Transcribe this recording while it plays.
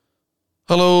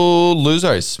Hello,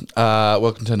 losers.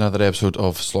 Welcome to another episode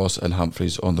of Sloss and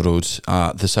Humphreys on the road.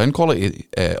 The sound quality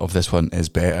of this one is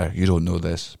better. You don't know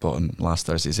this, but on last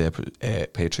Thursday's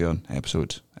Patreon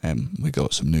episode, we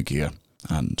got some new gear,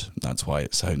 and that's why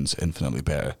it sounds infinitely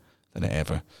better than it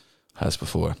ever has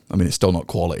before. I mean, it's still not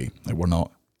quality. Like, we're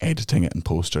not editing it in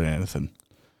post or anything.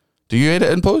 Do you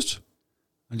edit in post?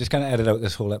 I'm just going to edit out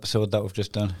this whole episode that we've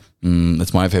just done.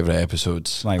 It's my favourite episode.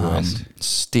 My worst.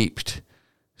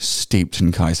 Steeped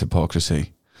in Kai's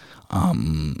hypocrisy.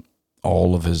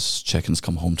 All of his chickens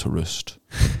come home to roost.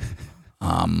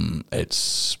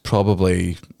 It's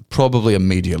probably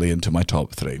immediately into my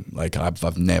top 3. Like,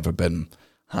 I've never been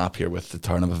happier with the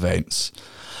turn of events,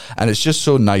 and it's just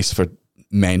so nice for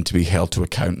men to be held to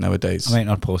account nowadays. I might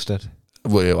not post it.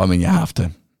 Well, I mean, you have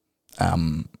to.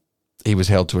 He was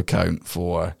held to account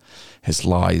for his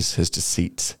lies, his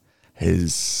deceit,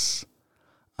 his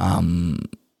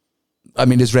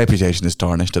his reputation is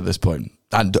tarnished at this point,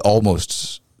 and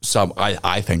almost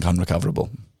I think unrecoverable.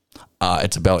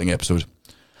 It's a belting episode.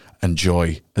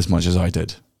 Enjoy as much as I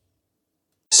did.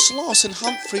 Sloss and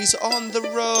Humphreys on the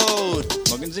road.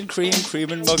 Muggins and cream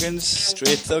and muggins,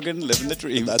 straight thuggin', living the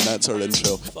dream. That's our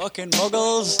intro. Fucking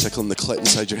muggles. Tickling the clit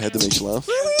inside your head that makes you laugh.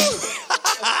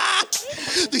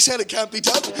 They said it can't be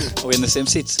done. Are we in the same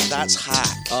seats? That's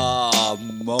hack. Ah,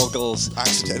 muggles.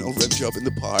 Accidental rim job in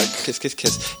the park. Kiss, kiss,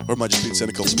 kiss. Or am I just being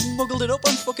cynical? Muggled it up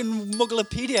on fucking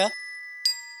Mugglepedia.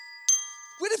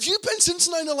 Where have you been since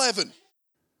 9/11?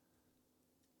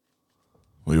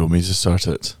 Well, you want me to start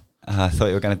it? I thought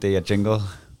you were going to do a jingle.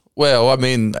 Well, I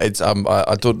mean, it's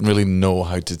I don't really know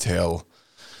how to tell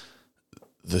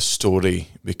the story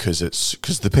because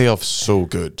the payoff's so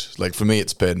good. Like, for me,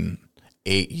 it's been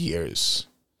 8 years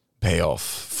payoff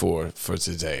for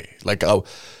today. Like,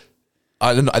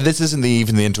 I don't know. This isn't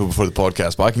even the intro before the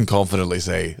podcast, but I can confidently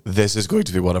say this is going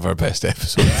to be one of our best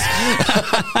episodes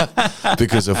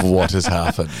because of what has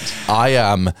happened. I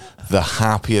am the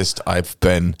happiest I've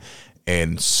been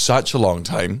in such a long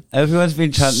time. Everyone's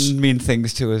been chanting mean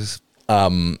things to us.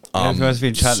 Everyone's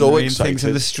been chanting so mean excited. things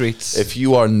in the streets. If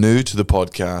you are new to the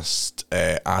podcast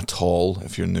at all,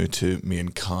 if you're new to me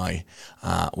and Kai,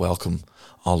 welcome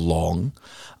along.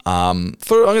 For I'm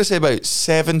going to say about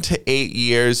 7 to 8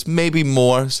 years, maybe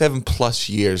more, 7+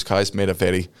 years, Kai's made a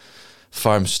very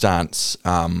firm stance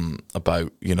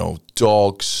about,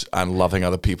 dogs and loving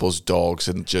other people's dogs,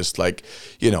 and just like,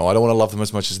 I don't want to love them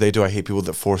as much as they do. I hate people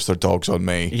that force their dogs on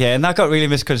me. Yeah, and that got really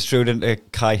misconstrued into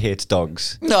Kai hates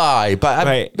dogs. No, but,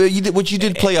 right. But you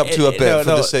did play up to a bit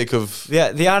for the sake of...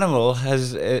 Yeah, the animal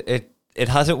has it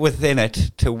has it within it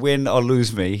to win or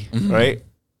lose me, right?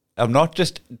 I'm not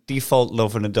just default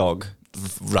loving a dog.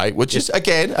 Right, which is,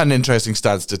 again, an interesting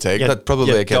stance to take. That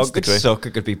probably against the grain. Dog could suck,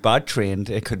 it could be bad trained,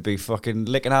 it could be fucking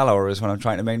licking all hours when I'm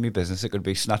trying to mind my business, it could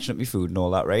be snatching at me food and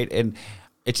all that, right? And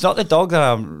it's not the dog that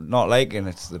I'm not liking,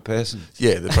 it's the person.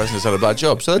 Yeah, the person has done a bad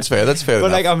job, so that's fair But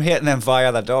enough. like, I'm hating them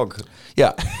via the dog.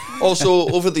 Yeah. Also,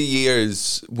 over the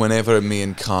years, whenever me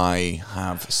and Kai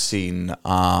have seen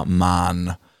a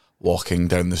man walking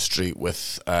down the street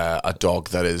with a dog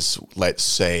that is, let's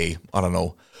say, I don't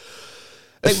know,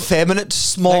 effeminate,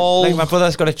 small. Like my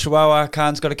brother's got a Chihuahua,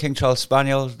 Khan's got a King Charles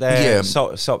Spaniel. Yeah. So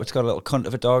it's got a little cunt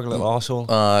of a dog, a little arsehole.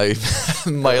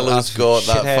 Milo's got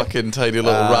that shithead. fucking tiny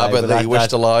little rabbit that he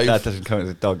wished alive. That doesn't count as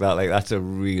a dog. That's a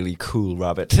really cool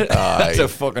rabbit. That's a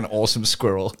fucking awesome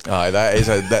squirrel.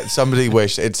 Somebody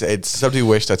wished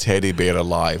a teddy bear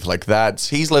alive. Like,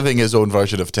 he's living his own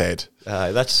version of Ted.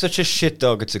 That's such a shit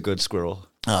dog. It's a good squirrel.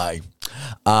 Aye.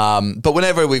 But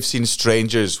whenever we've seen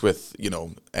strangers with,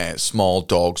 small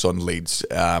dogs on leads,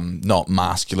 not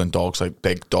masculine dogs, like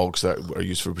big dogs that are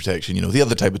used for protection, the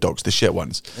other type of dogs, the shit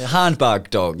ones. The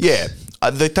handbag dogs. Yeah.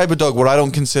 The type of dog where I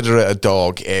don't consider it a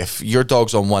dog if your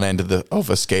dog's on one end of a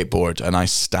skateboard and I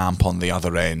stamp on the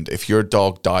other end. If your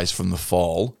dog dies from the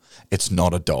fall, it's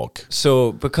not a dog.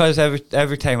 So, because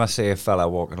every time I see a fella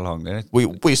walking along,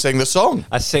 we sing the song.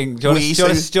 I sing. Do you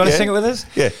want to sing it with us?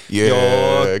 Yeah.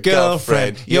 Your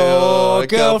girlfriend, picked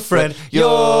your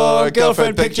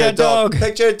dog.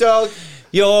 Picture dog.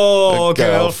 Your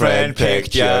girlfriend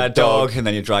picked your dog. And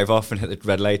then you drive off and hit the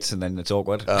red lights, and then it's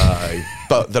awkward.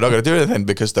 But they're not going to do anything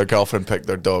because their girlfriend picked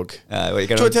their dog. What are you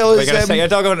going to say your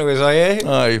dog onto us, are you?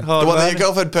 Aye. The one that your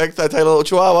girlfriend picked, that tiny little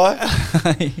Chihuahua.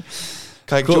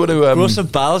 Do you want to grow some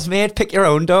balls, mate? Pick your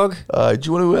own dog. Do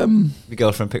you want to My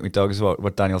girlfriend picked me dog is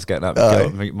what Daniel's getting at.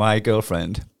 My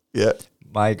girlfriend. Yeah.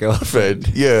 My girlfriend.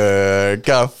 Your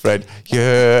girlfriend picked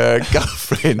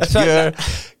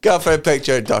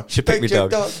your dog. She picked me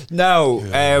dog. No,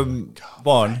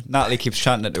 one, Natalie keeps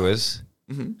chanting it to us.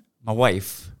 Mm-hmm. My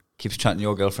wife keeps chanting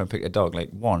your girlfriend picked a dog.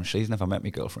 Like, one, she's never met me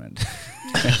girlfriend.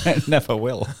 Never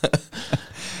will.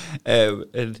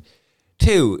 And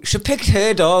two, she picked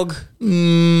her dog.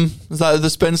 Is that the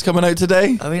spin's coming out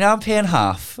today? I mean, I'm paying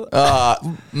half.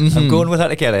 I'm going with her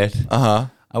to get it. I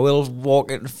will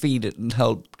walk it and feed it and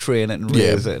help train it and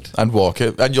raise it. And walk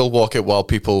it. And you'll walk it while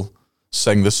people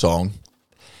sing the song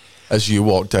as you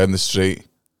walk down the street.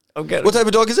 What type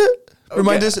of dog is it?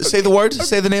 Remind us, say the word,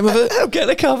 say the name of it. I'm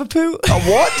getting a Cavapoo. A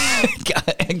what?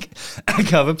 A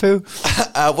Cavapoo.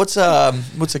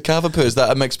 What's a Cavapoo? Is that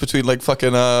a mix between like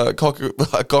fucking a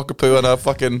cockapoo and a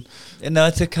fucking... No,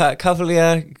 it's a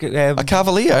Cavalier. A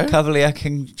Cavalier? Cavalier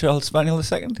King Charles Spaniel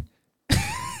II.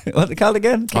 What they called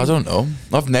again? I don't know.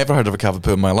 I've never heard of a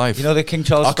Cavapoo in my life. You know the King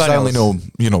Charles Spaniels? I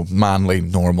only know, manly,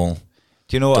 normal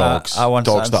Do you know dogs. I want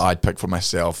dogs that I'd pick for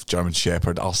myself. German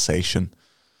Shepherd, Alsatian.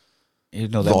 You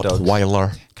know them dogs.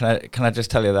 Rottweiler. Can I just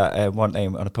tell you that one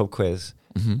time on a pub quiz,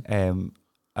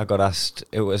 I got asked.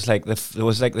 It was like there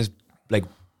was like this like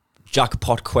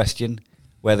jackpot question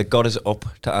where they got us up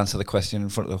to answer the question in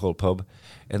front of the whole pub,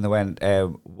 and they went,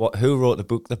 "Who wrote the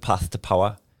book The Path to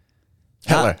Power?"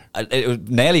 Hitler. It was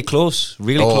nearly close,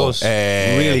 really close,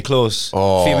 really close.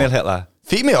 Female Hitler.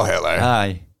 Female Hitler.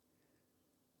 Aye.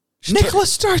 Nicola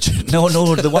Sturgeon. No,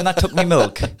 the one that took me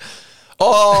milk.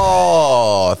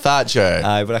 Oh, Thatcher.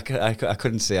 Aye, but I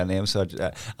couldn't say her name, so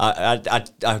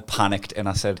I panicked and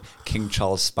I said King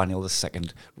Charles Spaniel II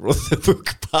wrote the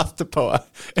book Path to Power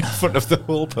in front of the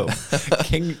whole pub.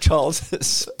 King Charles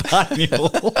Spaniel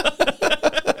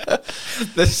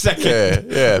the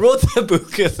second wrote the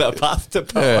book of The Path to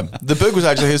Power. Yeah. The book was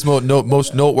actually his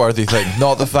most noteworthy thing,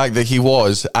 not the fact that he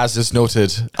was, as is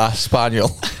noted, a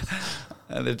spaniel.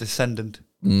 And a descendant.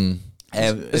 Isn't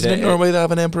it Norway that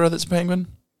have an emperor that's a penguin?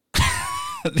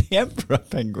 The emperor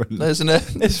penguin, isn't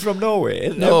it? It's from Norway.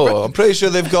 No, I'm pretty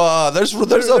sure they've got. There's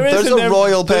a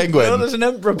royal penguin. No, there's an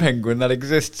emperor penguin that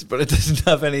exists, but it doesn't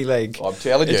have any like. I'm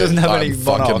telling you, it doesn't have any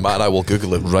fucking man. I will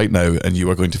Google it right now, and you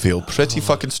are going to feel pretty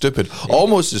fucking stupid,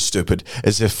 almost as stupid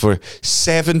as if for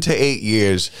 7 to 8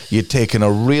 years you'd taken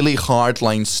a really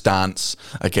hardline stance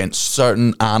against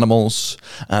certain animals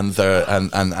and their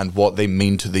and what they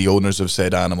mean to the owners of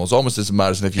said animals. Almost as bad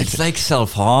as if you. It's like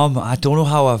self-harm. I don't know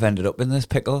how I've ended up in this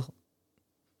pickle.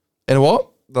 In a what?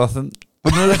 Nothing.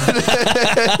 No,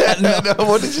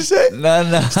 what did you say? No.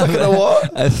 Stuck in a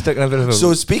what? I'm stuck in a bit of a...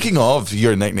 So speaking of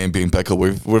your nickname being Pickle,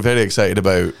 we're very excited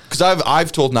about, because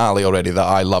I've told Natalie already that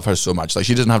I love her so much. Like,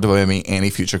 she doesn't have to buy me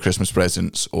any future Christmas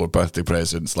presents or birthday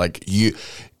presents. Like,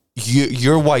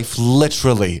 your wife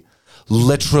literally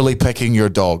picking your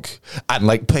dog, and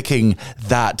like picking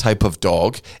that type of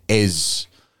dog is,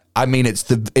 I mean, it's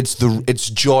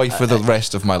joy for the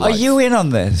rest of my life. Are you in on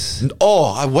this? Oh,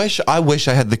 I wish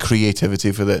I had the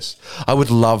creativity for this. I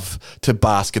would love to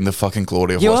bask in the fucking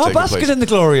glory of you what's are taking basking place. in the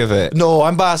glory of it. No,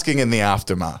 I'm basking in the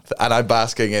aftermath, and I'm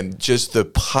basking in just the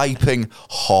piping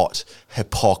hot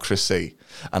hypocrisy.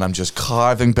 And I'm just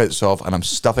carving bits off, and I'm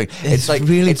stuffing. It's like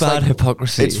really bad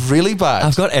hypocrisy. It's really bad.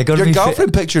 I've got egg on your me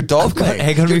girlfriend picked your dog. I've got mate.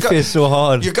 egg on my face so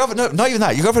hard. Your girlfriend, not even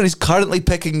that. Your girlfriend is currently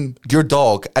picking your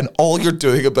dog, and all you're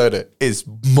doing about it is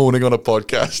moaning on a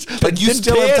podcast. Like, you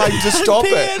still have time to stop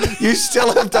it. You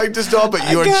still have time to stop it.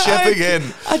 You are chipping in.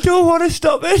 I don't want to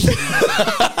stop it.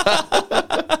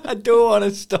 I don't want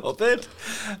to stop it.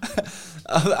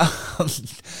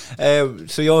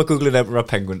 So you're Googling Emperor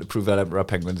Penguin to prove that Emperor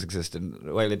Penguins exist, and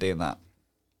while you're doing that,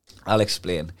 I'll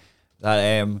explain that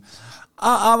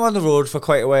I'm on the road for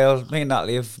quite a while. Me and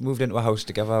Natalie have moved into a house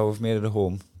together. We've made it a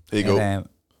home. There you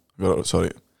go.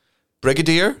 Sorry.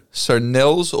 Brigadier Sir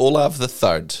Nils Olav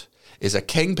III is a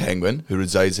king penguin who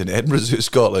resides in Edinburgh Zoo,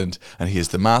 Scotland, and he is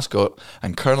the mascot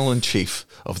and colonel-in-chief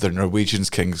of the Norwegian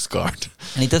King's Guard.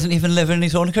 And he doesn't even live in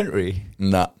his own country?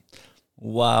 Nah.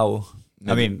 Wow.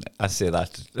 I mean, I say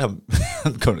that. I'm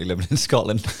currently living in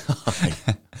Scotland.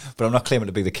 But I'm not claiming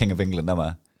to be the King of England, am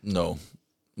I? No.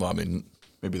 Well, I mean,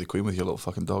 maybe the Queen with your little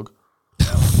fucking dog.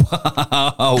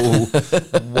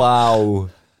 Wow.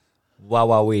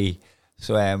 Wowee.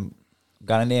 So, I'm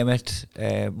going to name it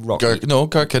Rocky.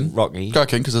 Gherkin. Rocky.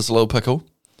 Gherkin, because it's a little pickle.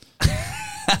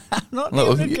 I'm not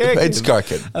naming it Gherkin. It's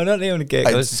Gherkin. I'm not naming it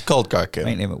Gherkin. It's called Gherkin.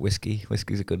 I might name it Whiskey.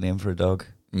 Whiskey's a good name for a dog.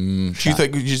 Do you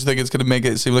think it's going to make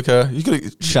it seem like a...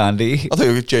 Shandy. I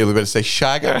thought Jay was about to say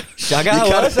Shagger. Shagger,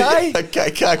 what was I? I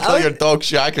can't call your dog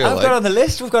Shagger. I've got on the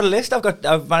list. We've got a list.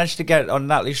 I've managed to get on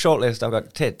Natalie's short list. I've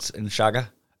got Tits and Shagger.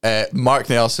 Mark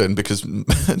Nelson, because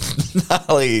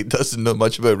Natalie doesn't know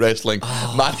much about wrestling,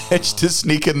 managed to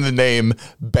sneak in the name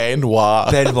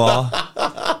Benoit.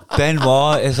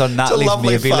 Benoit is on Natalie's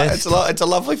maybe list. It's a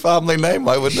lovely family name.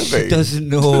 Why wouldn't it be? She doesn't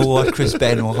know what Chris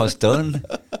Benoit has done.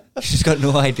 She's got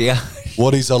no idea.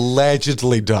 What he's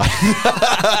allegedly done.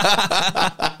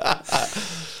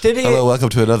 Did he? Hello, welcome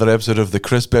to another episode of the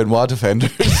Chris Benoit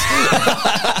Defenders. The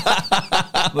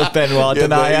Benoit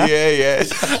Denier. Yeah.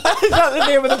 Is that the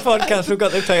name of the podcast? We've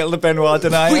got the title, The Benoit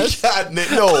Denier. We can't.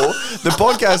 No, the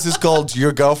podcast is called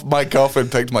My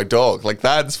Girlfriend Picked My Dog. Like,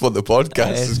 that's what the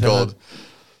podcast is called.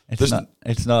 It's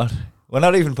not. We're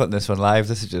not even putting this one live.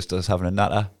 This is just us having a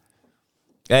natter.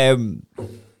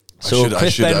 So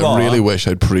I really wish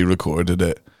I'd pre-recorded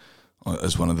it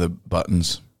as one of the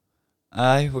buttons.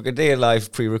 Aye, we could do a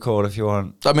live pre-record if you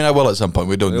want. I mean, I will at some point.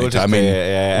 We don't need to. I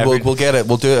mean, we'll get it.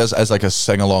 We'll do it as like a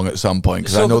sing-along at some point,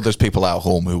 because I know there's people at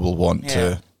home who will want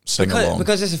to sing along.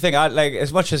 Because this is the thing. I like,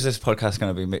 as much as this podcast is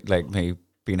going to be like me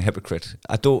being a hypocrite,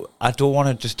 I don't want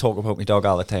to just talk about my dog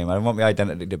all the time. I don't want my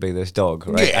identity to be this dog,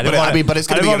 right? Yeah, but it's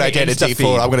going to be your identity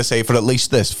for, I'm going to say, for at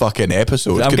least this fucking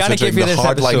episode, I'm considering the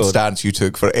hardline stance you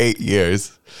took for 8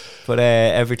 years. But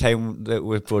every time that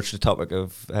we approach the topic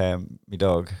of my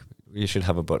dog, you should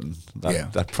have a button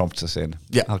that prompts us in.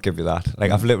 Yeah, I'll give you that.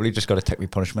 Like, I've literally just got to take my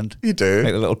punishment. You do,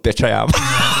 like the little bitch I am.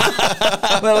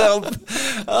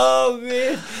 Oh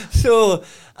man. So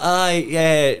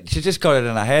she just got it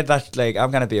in her head that, like,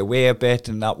 I'm going to be away a bit,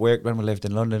 and that worked when we lived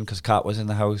in London because Cat was in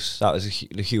the house. That was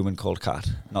the human called Cat,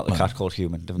 not the cat called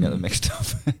human. Don't get them mixed up.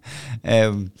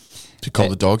 You call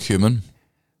the dog human?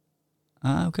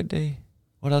 Could they?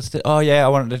 What else did... Oh, yeah, I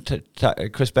wanted to...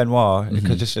 Chris Benoit,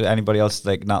 because just anybody else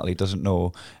like Natalie doesn't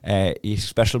know, his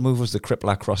special move was the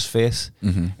crippler cross face,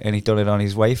 and he done it on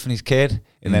his wife and his kid,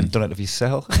 and then done it to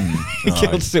himself. He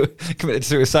committed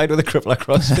suicide with a crippler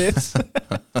cross face.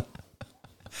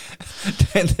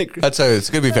 That's how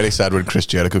it's going to be very sad when Chris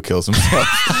Jericho kills himself.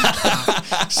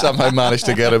 Somehow managed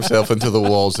to get himself into the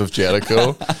walls of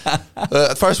Jericho.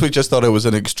 At first we just thought it was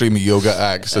an extreme yoga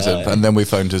accident, and then we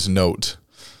found his note.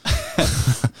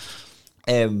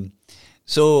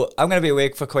 So I'm going to be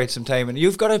awake for quite some time, and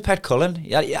you've got a pet Cullen.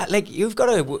 Yeah, like, you've got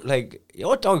a, like,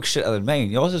 your dog's shitter than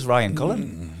mine. Yours is Ryan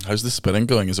Cullen. How's the spinning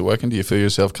going? Is it working? Do you feel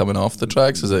yourself coming off the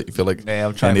tracks? Is it, you feel like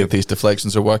any of these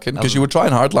deflections are working? Because you were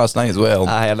trying hard last night as well.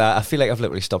 And I feel like I've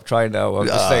literally stopped trying now. I'm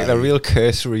just like, the real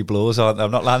cursory blows aren't there.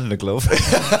 I'm not landing a glove.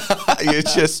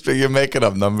 You're making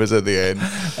up numbers at the end.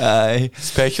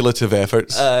 Speculative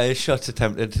efforts. Shots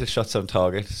attempted, shots on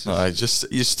target.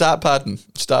 You start padding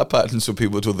so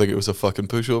people don't think it was a fucking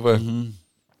pushover.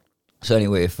 So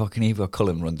anyway, fucking Eva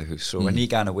Cullen run the house. So when he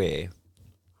gone away,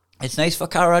 it's nice for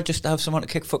Cara just to have someone to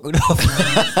kick fucking off.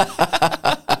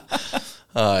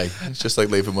 Aye, it's just like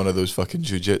leaving one of those fucking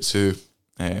jiu-jitsu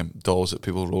dolls that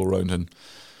people roll around in.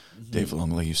 Dave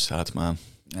Longley, you sad man.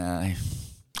 Aye.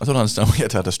 I don't understand why you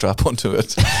had to add a strap onto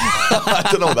it. I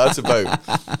don't know what that's about.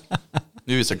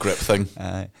 Maybe it's a grip thing.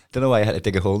 Don't know why I had to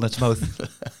dig a hole in its mouth.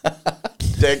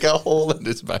 Dig a hole in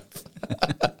his mouth.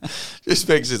 Just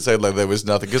makes it sound like there was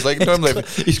nothing. Because, like, normally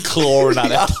he's clawing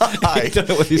at it. He done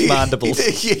it with his mandibles.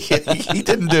 He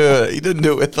didn't do it. He didn't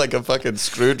do it with like a fucking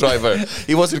screwdriver.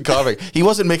 He wasn't carving. He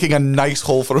wasn't making a nice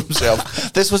hole for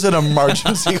himself. This was an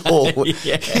emergency hole.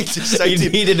 Yeah. He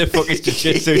needed a fucking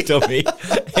jiu-jitsu dummy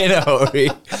in a hurry.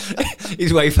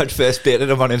 His wife had first dated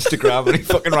him on Instagram, and he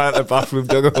fucking ran out the bathroom,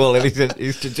 dug a hole in his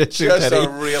jiu-jitsu. Just a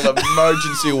real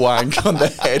emergency wank on the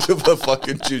head of a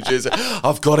fucking jiu-jitsu.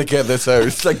 I've got to get this out.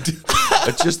 It's like,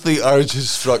 just the urge has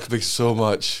struck me so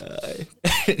much.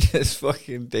 Just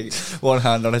fucking dig one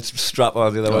hand on its strap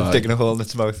on, the other one digging a hole in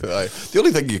its mouth. The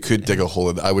only thing you could dig a hole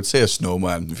in, I would say, a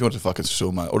snowman. If you want to fucking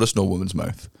snowman or a snowwoman's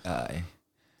mouth. Aye.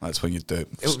 That's when you do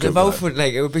it. The mouth would,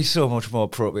 like, it would be so much more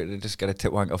appropriate to just get a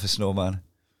tit wank off a snowman.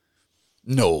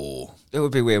 No. It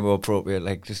would be way more appropriate.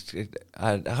 Like, just,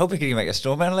 how big can you make a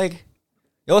snowman, like?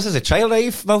 Yours is a child, are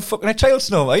you mouth fucking a child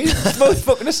snowman? Are you mouth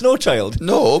fucking a snow child?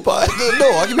 No, but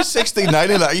I'll give you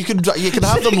 69 in that. You can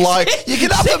have them lie. You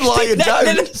can have them lying down.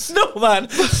 In a snowman,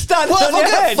 stand on your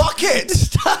head. Fuck it.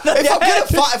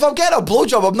 If I'm getting a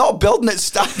blowjob, I'm not building it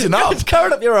standing up. It's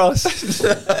carrot up your ass.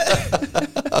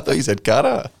 I thought you said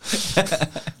cara.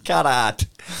 Carrot.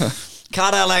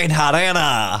 Caroline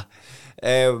Herrera.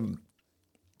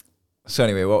 So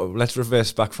anyway, let's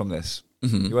reverse back from this.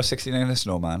 You were 69 in a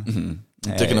snowman.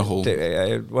 Digging a hole.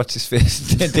 What's his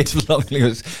face? Dave Longley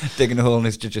was digging a hole in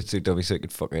his jiu-jitsu dummy so he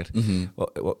could fuck it.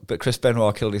 But Chris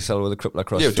Benoit killed himself with a crippler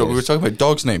cross face. We were talking about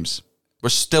dogs' names. We're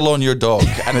still on your dog,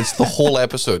 and it's the whole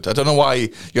episode. I don't know why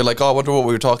you're like, oh, I wonder what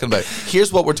we were talking about.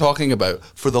 Here's what we're talking about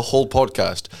for the whole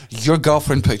podcast. Your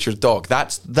girlfriend picked your dog.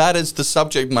 That is the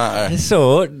subject matter.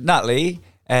 So, Natalie...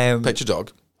 picked your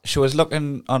dog. She was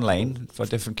looking online for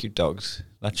different cute dogs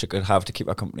that she could have to keep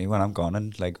her company when I'm gone,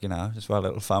 and, like, you know, just for a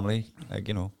little family, like,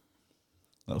 you know,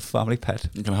 little family pet.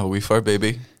 You can have a wee fur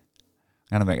baby.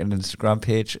 And I make an Instagram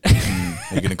page.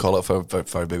 You're going to call it for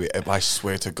baby. I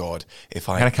swear to God, if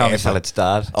I I'm going to call ever- myself its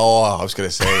dad. Oh, I was going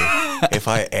to say, if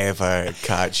I ever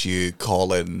catch you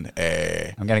calling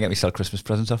I'm going to get myself Christmas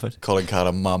presents off it. calling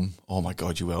Cara mum, oh my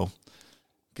God, you will.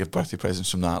 Give birthday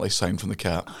presents from Natalie, signed from the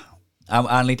cat. I'm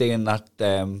only doing that,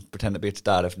 pretend to be its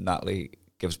dad if Natalie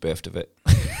gives birth to it.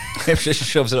 If she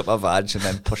shoves it up my vag and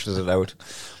then pushes it out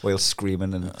while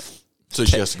screaming and So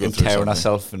she has to go through tearing something.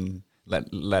 herself and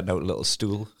letting out a little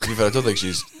stool. To be fair, I don't think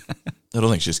she's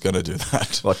going to do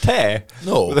that. What, tear?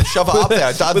 No, shove it up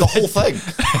there, dad, the whole thing.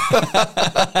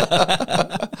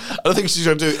 I don't think she's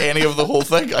going to do any of the whole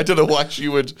thing. I don't know why she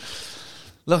would.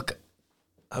 Look,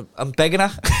 I'm begging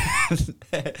her.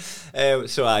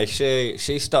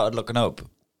 She started looking up.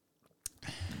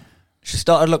 She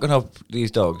started looking up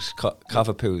these dogs,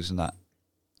 Cavapoos and that.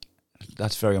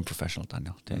 That's very unprofessional,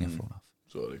 Daniel. Turn your phone off.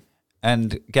 Sorry.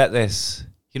 And get this,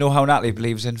 you know how Natalie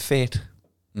believes in fate?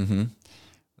 Mm-hmm.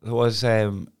 There was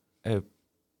a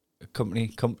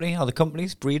company, or the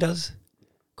company's breeders,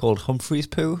 called Humphreys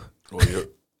Poo. Oh,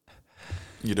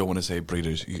 you don't want to say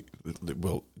breeders.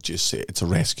 Well, just say it's a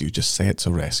rescue. Just say it's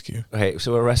a rescue. Right,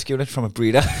 so we're rescuing it from a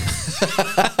breeder.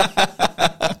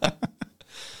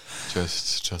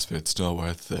 Just it's not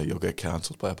worth. You'll get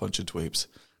cancelled by a bunch of dweebs.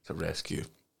 It's a rescue.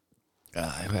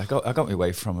 I got my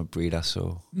wife from a breeder,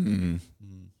 so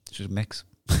she's a mix.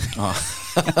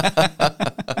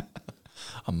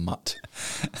 A mutt.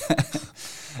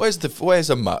 Where's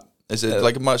a mutt? Is it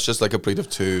like a mutt's just like a breed of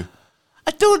two?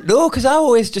 I don't know, because I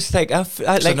always just think I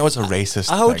know it's a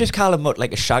racist I would thing. just call a mutt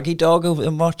like a shaggy dog over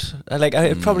a mutt.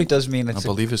 It probably does mean I it's.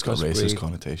 believe it's got racist crossbreed.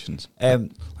 connotations.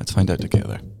 Let's find out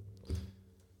together.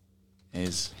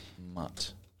 Is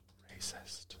mutt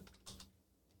racist?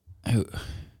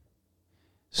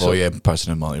 So, yeah,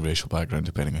 person of multiracial background,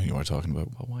 depending on who you are talking about.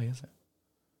 But why is it?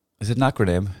 Is it an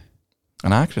acronym?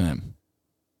 An acronym?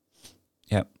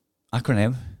 Yep.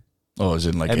 Acronym. Oh, is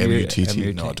it like MUTT?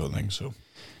 MUTT? No, I don't think so.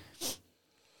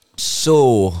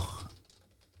 So,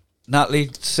 Natalie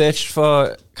searched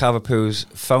for Cavapoos,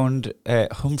 found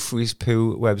a Humphreys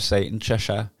Poo website in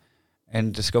Cheshire,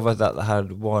 and discovered that they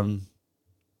had one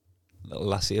little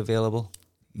lassie available.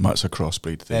 Mutt's a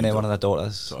crossbreed. Then one of their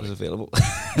daughters was available.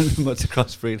 Mutt's a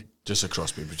crossbreed. Just a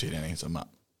crossbreed between any. It's a mutt.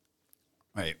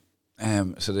 Right.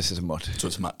 So this is a mutt. So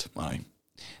it's mutt. Aye.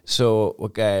 So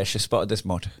she spotted this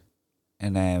mutt,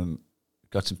 and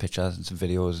got some pictures and some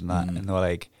videos and that, and they were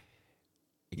like,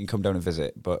 you can come down and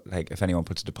visit, but like if anyone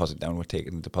puts a deposit down, we're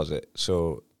taking the deposit.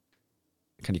 So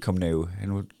can you come now?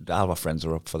 And all our friends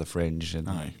are up for the Fringe, and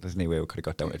there's no way we could have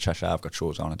got down to Cheshire. I've got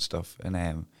shows on and stuff,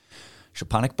 and she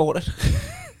panic bought it.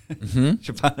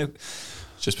 She panic.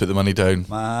 Just put the money down.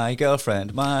 My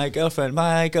girlfriend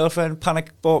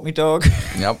panic bought me dog.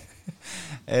 Yep.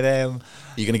 And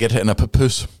you're gonna get hit in a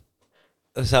papoose.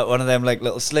 is that one of them like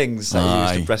little slings that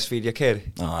you use to breastfeed your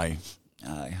kid? Aye.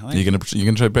 Aye. You gonna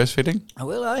try breastfeeding? I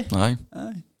will. Aye.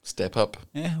 Aye. Step up.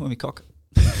 Yeah, with me cock.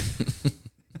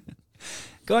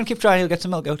 Go on, keep trying. You'll get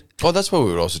some milk out. Oh, that's what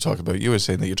we were also talking about. You were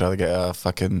saying that you'd rather get a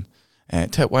fucking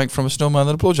tit wank from a snowman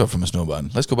than a blowjob from a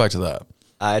snowman. Let's go back to that.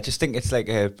 I just think it's like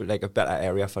a better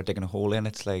area for digging a hole in.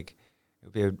 It's like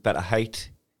it'd be a better height.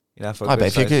 You know, for I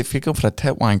bet if you go for a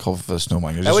tit wank off of a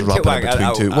snowman, you're I just wouldn't rubbing it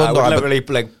between two. I would literally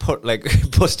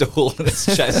bust a hole in its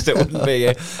chest. It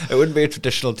wouldn't be a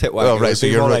traditional tit wank. Oh right, so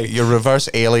you're reverse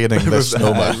aliening the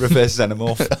snowman. Reverse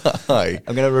xenomorph. Aye.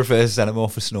 I'm gonna reverse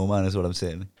xenomorph for snowman is what I'm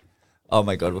saying. Oh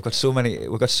my god, we've got so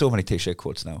many t-shirt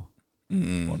quotes now.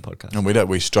 One podcast. And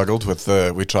we struggled with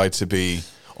we tried to be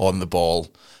on the ball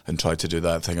and tried to do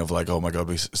that thing of like, oh my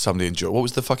god, somebody enjoyed. What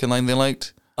was the fucking line they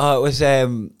liked? Oh, it was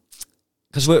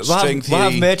because we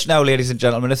have merch now, ladies and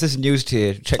gentlemen. If this is news to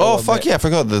you, check. Oh fuck yeah, I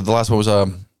forgot the last one was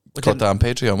goddamn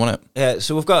Patreon, wasn't it? Yeah,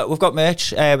 so we've got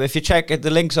merch. If you check it, the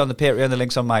links on the Patreon, the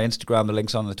links on my Instagram, the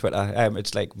links on the Twitter.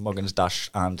 It's like Muggins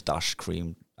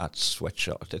 -cream at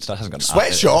Sweatshop. It hasn't got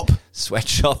Sweatshop.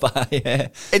 Sweatshop. Yeah.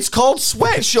 It's called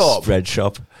Sweatshop. Spread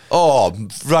shop. Oh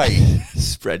right.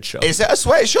 Spread shop. Is it a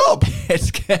sweatshop?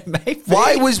 It's maybe.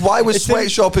 Why was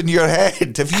sweatshop in your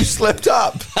head? Have you slipped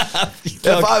up?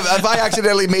 Have I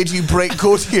accidentally made you break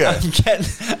code here?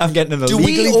 I'm getting an Do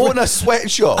illegally. we own a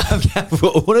sweatshop? We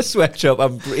own a sweatshop.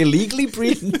 I'm illegally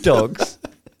breeding dogs.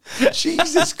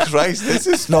 Jesus Christ! This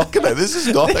is not a good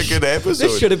episode.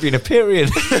 This should have been a period.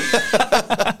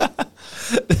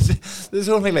 There's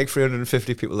only like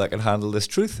 350 people that can handle this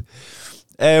truth.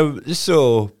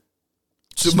 So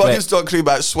Muggins.cream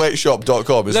at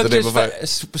sweatshop.com is the name of it.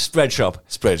 Spread shop.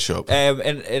 Spread shop.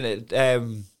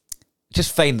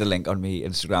 Just find the link on me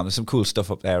Instagram. There's some cool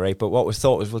stuff up there, right? But what we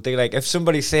thought was we'll do like if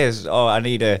somebody says, "Oh, I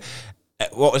need a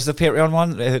What was the Patreon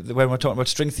one when we're talking about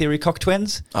string theory cock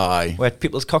twins? Aye. Where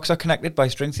people's cocks are connected by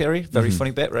string theory. Very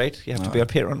funny bit, right? You have to be on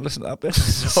Patreon to listen to that bit.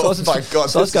 Oh my God,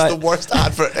 this is the worst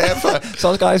advert ever.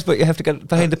 Sorry guys, but you have to get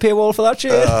behind the paywall for that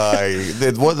shit. Aye.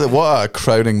 What a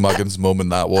crowning Muggins moment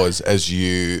that was, as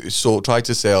you tried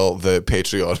to sell the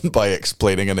Patreon by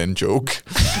explaining an in-joke.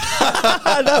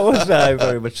 That was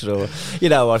very much so. You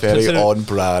know what? Very on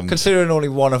brand. Considering only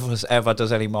one of us ever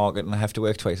does any marketing, I have to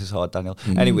work twice as hard, Daniel.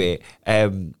 Anyway,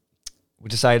 we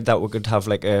decided that we're going to have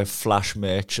like a flash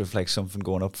merch of like something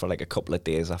going up for like a couple of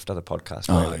days after the podcast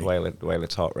while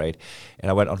it's hot, right? And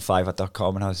I went on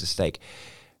Fiverr.com and I was just like,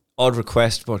 odd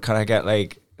request, but can I get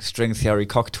like string theory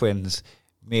cock twins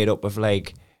made up of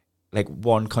like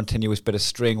one continuous bit of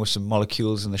string with some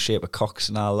molecules in the shape of cocks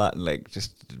and all that, and like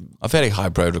just a very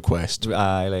highbrow request.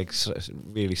 I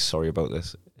really sorry about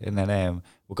this. And then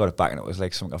we got it back and it was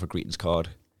like something off a greetings card.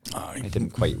 Aye. It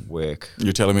didn't quite work.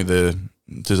 You're telling me the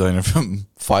designer from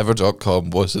Fiverr.com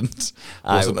wasn't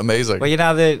amazing? Well, you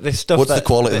know the stuff. What's the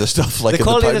quality of the stuff like? The in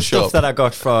quality the of the shop? stuff that I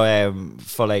got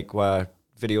for like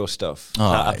video stuff.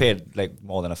 I paid like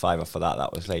more than $5 for that.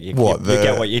 That was like you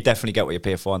definitely get what you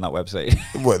pay for on that website.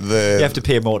 You have to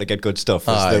pay more to get good stuff.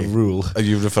 That's the rule. Are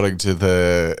you referring to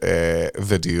the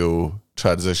video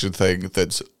transition thing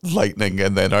that's lightning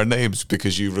and then our names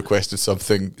because you requested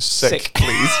something sick.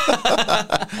 Please?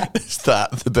 Is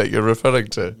that the bit you're referring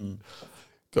to?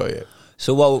 Got it.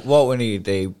 So what we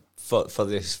need for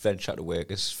this venture to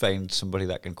work is find somebody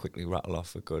that can quickly rattle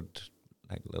off a good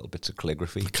like little bits of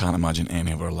calligraphy. I can't imagine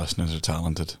any of our listeners are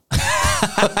talented. I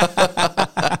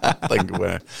think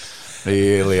we're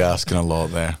really asking a lot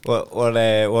there. What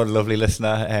a lovely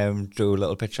listener drew a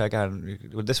little picture again.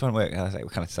 Would this one work? And I was like, we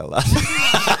can't sell that.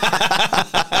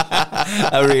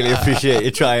 I really appreciate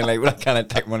you trying, like, but I can't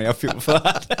take money off people for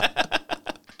that.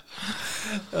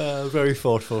 Very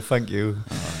thoughtful, thank you.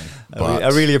 I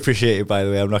really appreciate you, by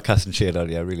the way. I'm not casting shade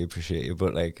on you, I really appreciate you,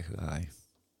 but like,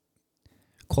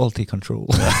 quality control.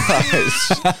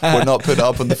 We're not putting it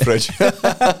up on the fridge.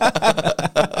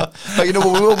 But you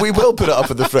know, we will put it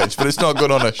up in the fridge, but it's not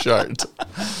going on a shirt.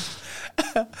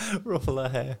 Ruffle her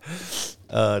hair.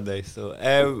 Oh, nice. So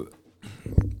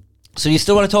you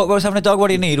still want to talk about us having a dog? What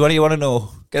do you need? What do you want to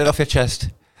know? Get it off your chest.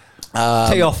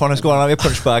 Tee off on us, go on your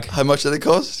punch bag. How much do they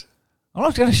cost? I'm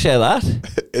not going to share that.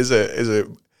 Is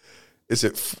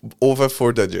it over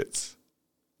 4 digits?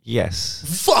 Yes.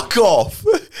 Fuck off!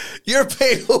 You're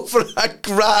paying over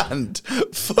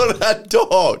 $1,000 for a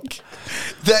dog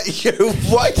that your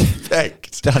wife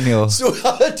picked. Daniel. So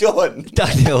hold on.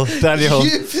 Daniel.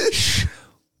 Shh.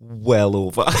 Well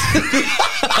over.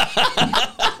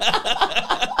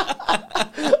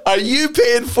 Are you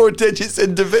paying 4 digits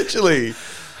individually?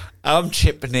 I'm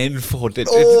chipping in 4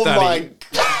 digits. Oh Danny. my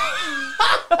God.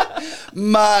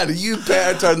 Man, you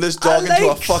better turn this dog into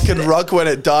a fucking rug when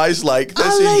it dies like this.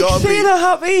 I like seeing her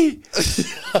happy.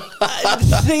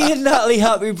 Seeing Natalie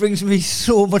happy brings me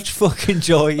so much fucking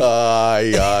joy.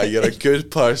 Aye, you're a good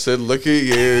person. Look at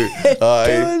you. It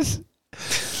does.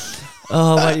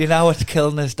 Oh, well, you know what's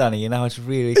killing us, Danny. You know what's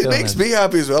really killing us. It makes me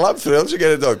happy as well. I'm thrilled to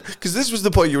get a dog. Because this was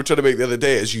the point you were trying to make the other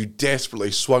day as you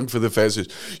desperately swung for the fences.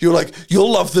 You're like,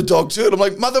 you'll love the dog too. And I'm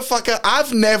like, motherfucker,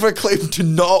 I've never claimed to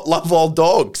not love all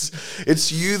dogs.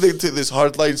 It's you that took this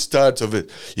hardline stance of it.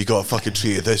 You got to fucking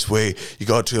treat it this way. You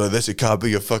got to treat it like this. It can't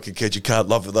be your fucking kid. You can't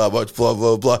love it that much, blah,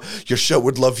 blah, blah. Your shit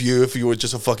would love you if you were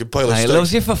just a fucking pile of sticks. I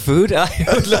loves you for food. I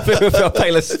would love it with a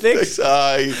pile of sticks.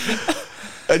 Aye.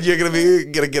 And you're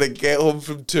gonna get home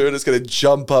from tour and it's gonna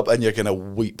jump up and you're gonna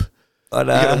weep. You're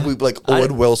gonna weep like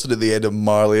Owen Wilson at the end of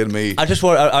Marley and Me. I just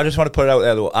want to put it out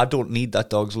there though. I don't need that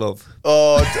dog's love.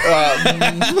 Oh,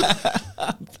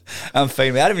 I'm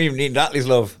fine. I don't even need Natalie's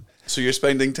love. So you're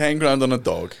spending $10,000 on a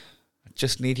dog? I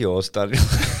just need yours, Daniel.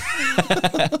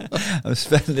 I'm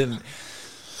spending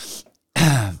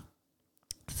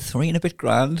 3 and a bit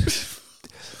grand.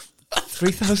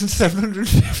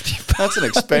 3,750. That's an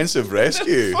expensive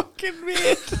rescue. Fucking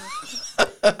mate.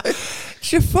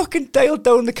 She fucking dialed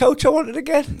down the couch I wanted to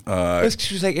get.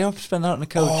 She was like, "Yeah, I'm spending that on the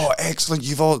couch." Oh, excellent!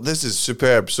 This is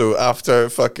superb. So after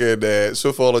fucking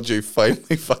Sophology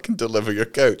finally fucking deliver your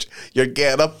couch, you're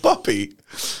getting a puppy.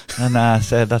 And I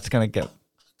said that's gonna get.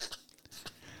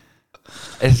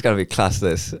 It's going to be class,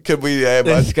 this. Can we,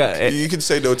 you can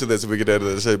say no to this and we can edit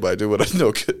this out, but I do want to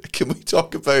know, can we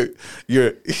talk about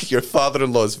your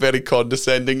father-in-law's very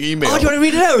condescending email? Oh, do you want to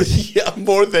read it out? Yeah,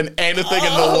 more than anything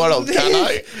in the world, can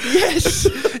I? Yes,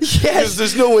 yes. Because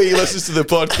there's no way he listens to the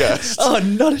podcast. Oh,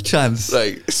 not a chance.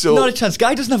 Right, so not a chance.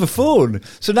 Guy doesn't have a phone.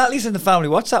 So Natalie's in the family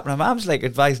WhatsApp and her mom's like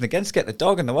advising against getting a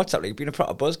dog in the WhatsApp, like being a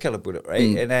proper buzzkill about it,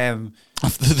 right? And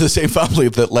The same family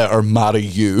that let her marry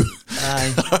you.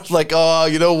 Like, oh,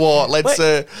 you know what? Let's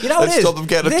stop them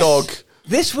getting a dog.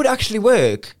 This would actually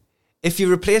work if you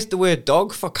replaced the word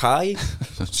dog for Kai.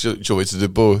 Do you want me to do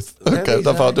both? Okay,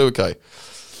 that's how I'll do it, Kai.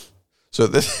 So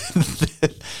this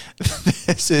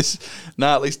is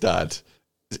Natalie's dad's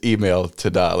email to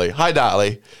Natalie. Hi,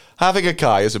 Natalie. Having a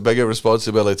Kai is a bigger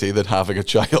responsibility than having a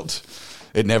child.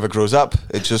 It never grows up.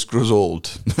 It just grows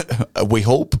old. We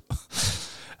hope.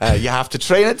 You have to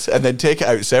train it and then take it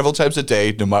out several times a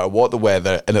day, no matter what the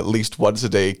weather, and at least once a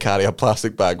day carry a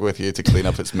plastic bag with you to clean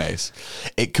up its mess.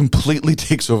 It completely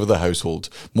takes over the household,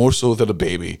 more so than a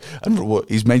baby. And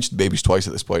he's mentioned babies twice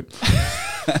at this point.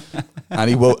 And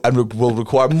he will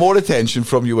require more attention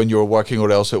from you when you're working,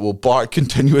 or else it will bark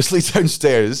continuously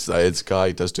downstairs. It's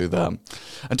Guy does do that.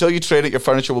 Until you train it, your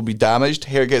furniture will be damaged.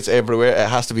 Hair gets everywhere. It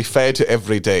has to be fed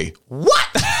every day. What?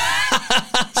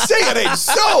 Say it ain't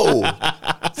so,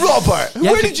 Robert.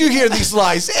 Where did you hear these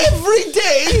lies? Every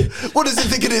day? What does it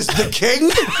think it is? The king?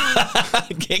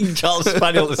 King Charles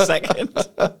Spaniel II.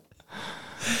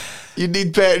 You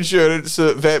need pet insurance,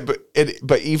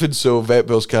 but even so, vet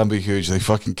bills can be huge. They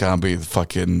fucking can be. The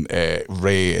fucking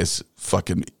Ray is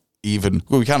fucking even.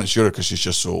 Well, we can't insure her because she's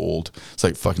just so old. It's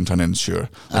like fucking trying to insure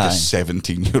like a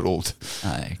 17-year-old.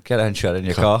 Aye, get insured in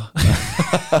your car.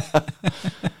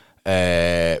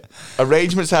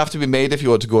 Arrangements have to be made if you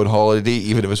want to go on holiday,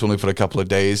 even if it's only for a couple of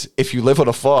days. If you live on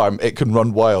a farm, it can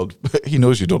run wild. He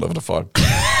knows you don't live on a farm.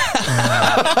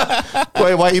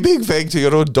 Why are you being vague to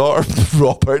your own daughter,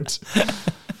 Robert?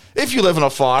 If you live on a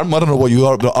farm, I don't know what you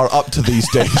are up to these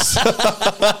days.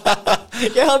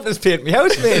 You helped us paint me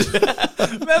house, mate.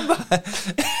 Remember?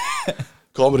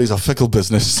 Comedy's a fickle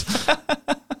business.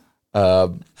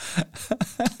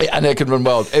 And it can run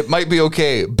wild. It might be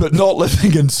okay, but not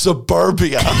living in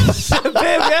suburbia.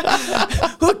 Suburbia?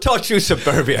 Who taught you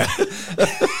suburbia?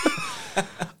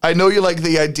 I know you like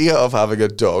the idea of having a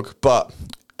dog, but,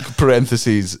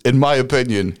 parentheses, in my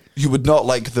opinion, you would not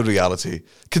like the reality.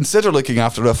 Consider looking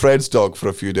after a friend's dog for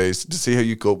a few days to see how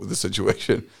you cope with the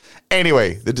situation.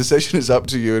 Anyway, the decision is up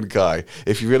to you and Kai.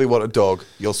 If you really want a dog,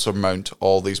 you'll surmount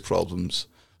all these problems.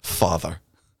 Father.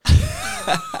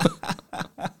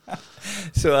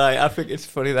 So I think it's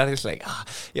funny that it's like,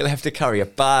 you'll have to carry a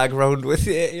bag round with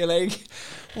you. You're like,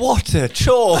 what a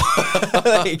chore.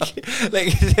 like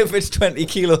as if it's 20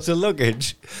 kilos of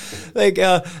luggage. Like,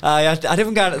 I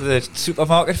didn't go to the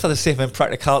supermarket for the same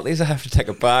impracticalities. I have to take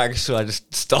a bag, so I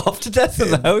just starve to death in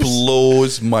the house. It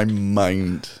blows my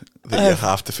mind that you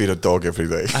have to feed a dog every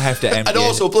day. I have to empty And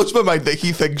also blows my mind that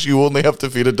he thinks you only have to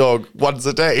feed a dog once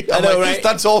a day. I know, right?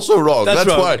 That's also wrong. That's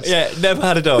wrong. worse. Yeah, never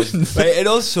had a dog. Right? And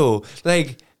also,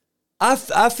 like,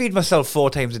 I feed myself 4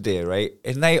 times a day, right?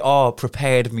 And they are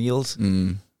prepared meals.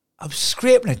 I'm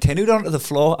scraping a tin out onto the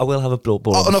floor. I will have a bowl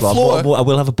on the floor. I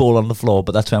will have a bowl on the floor,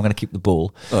 but that's where I'm going to keep the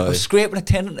bowl. I'm scraping a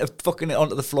tin and fucking it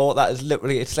onto the floor. That is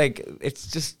literally, it's like, it's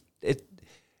just,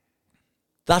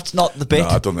 that's not the bit. No,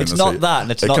 I don't think it's not that,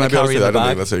 and it's not the carrying the bag. I don't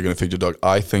think that's how you're going to feed your dog.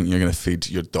 I think you're going to feed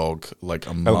your dog like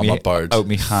a mama bird out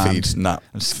me hand. feeds nap.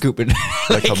 I'm scooping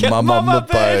like a mama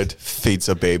bird feeds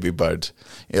a baby bird.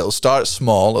 It'll start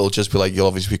small. It'll just be like, you'll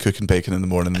obviously be cooking bacon in the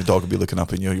morning, and the dog will be looking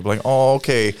up at you. You'll be like, oh,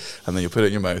 okay. And then you'll put it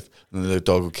in your mouth, and then the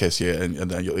dog will kiss you, and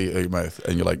then you'll eat it in your mouth,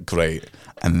 and you're like, great.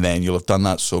 And then you'll have done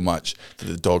that so much that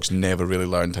the dog's never really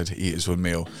learned how to eat his own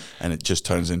meal, and it just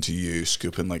turns into you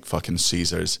scooping like fucking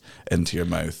Caesars into your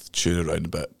mouth, chewing around a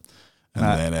bit. And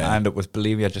then I end up with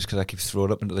bulimia just because I keep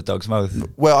throwing it up into the dog's mouth.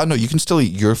 Well, I know you can still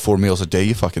eat your 4 meals a day,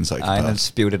 you fucking psychopath. And then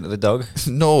spew it into the dog.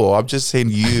 No, I'm just saying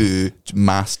you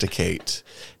masticate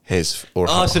his or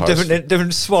her. Oh, so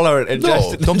different swallow and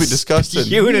no, don't be disgusting.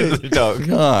 You into the dog.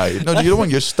 Aye. No, you don't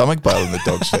want your stomach bile in the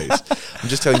dog's face. I'm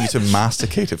just telling you to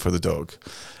masticate it for the dog.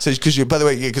 So, because by the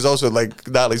way, because also like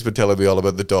Natalie's been telling me all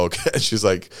about the dog, and she's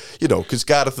like, you know, because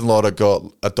Gareth and Laura got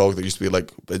a dog that used to be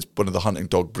like, it's one of the hunting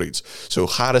dog breeds. So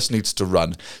Harris needs to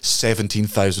run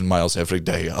 17,000 miles every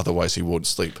day, otherwise he won't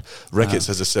sleep. Ricketts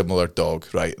has a similar dog,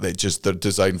 right? They're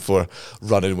designed for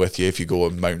running with you. If you go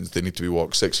on mountains, they need to be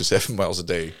walked 6 or 7 miles a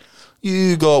day.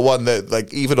 You got one that,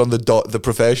 like, even on the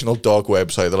professional dog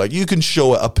website, they're like, you can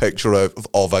show it a picture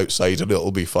of outside and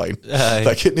it'll be fine.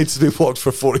 Like, it needs to be walked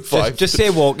for 45. Just say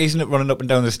walkies, isn't it? Running up and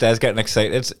down the stairs, getting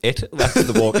excited. That's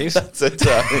the walkies. That's it.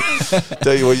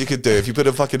 Tell you what you could do. If you put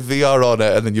a fucking VR on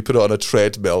it and then you put it on a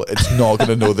treadmill, it's not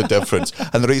going to know the difference.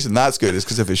 And the reason that's good is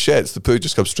because if it shits, the poo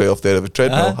just comes straight off there of a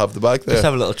treadmill, have the bag there. Just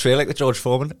have a little trail like the George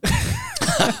Foreman.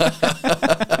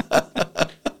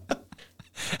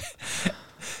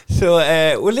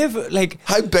 So we live like.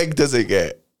 How big does it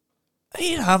get?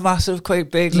 You know, massive,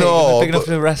 quite big. Like, No, big enough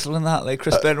but- to wrestle in that, like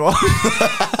Chris Benoit.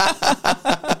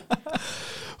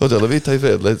 Hold on, let me type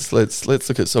it. Let's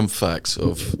look at some facts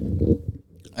of.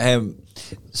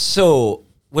 So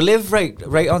we live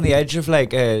right on the edge of like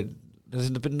there's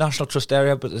a bit National Trust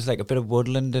area, but there's like a bit of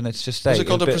woodland, and it's just like Was it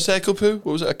called a bit Prosecco poo?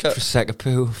 What was it? Prosecco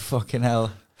poo. Fucking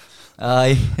hell.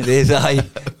 Aye, it is. Aye,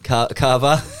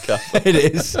 Cava. It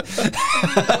is.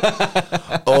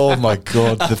 Oh my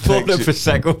god, the Fucking picture.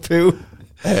 Prosecco poo.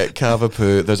 Cava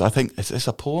poo. There's, I think, it's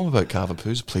a poem about Cava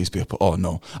poos. Please be a oh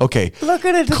no. Okay, Look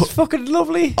at it. It's fucking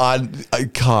lovely. and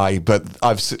Kai, but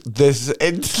this.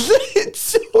 It's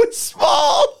so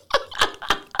small.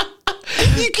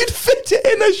 You could fit it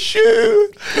in a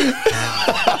shoe.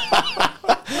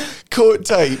 Coat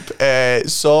type,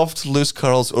 soft, loose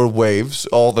curls or waves.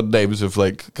 All the names of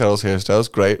like Carol's hairstyles.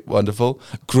 Great, wonderful.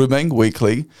 Grooming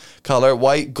weekly. Color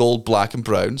white, gold, black, and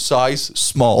brown. Size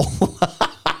small.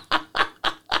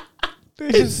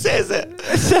 It says it.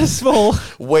 It says small.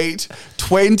 Weight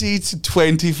 20 to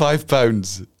 25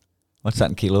 pounds. What's that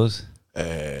in kilos?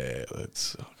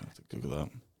 Let's. I'm gonna have to Google that.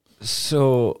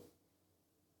 So,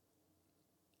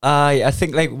 I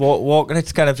think like walking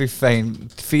it's gonna be fine.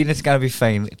 Feeding it's gonna be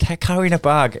fine. Carrying a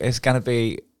bag is gonna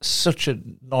be such a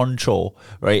non-chore,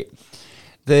 right?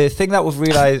 The thing that we've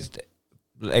realised,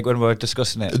 like when we were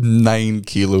discussing it, 9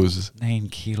 kilos. 9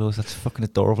 kilos. That's fucking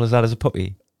adorable. Is that as a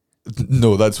puppy?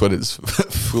 No, that's when it's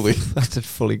fully. That's it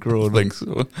fully grown. I think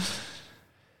so.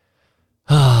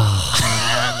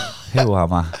 Who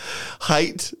am I?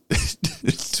 Height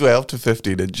 12 to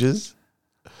 15 inches.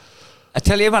 I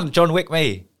tell you, man, John Wick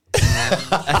me.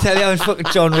 I tell you, I'm fucking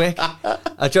John Wick.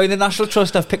 I joined the National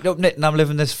Trust, I've picked up knitting, I'm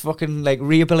living this fucking like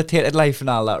rehabilitated life and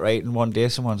all that, right? And one day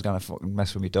someone's gonna fucking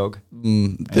mess with me dog.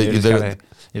 And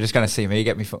you're just gonna see me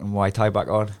get me fucking Muay Thai back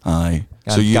on. Aye.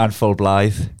 So So you gone full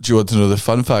Blythe. do you want to know the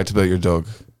fun fact about your dog?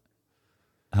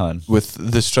 Hon. With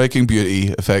the striking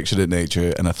beauty, affectionate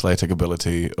nature, and athletic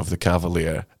ability of the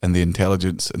Cavalier, and the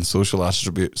intelligence and social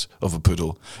attributes of a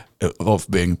poodle,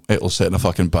 of being it'll sit in a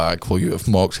fucking bag while you have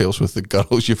mocktails with the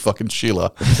girls, you fucking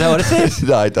Sheila. Is that what it is?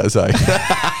 Aye, that's aye.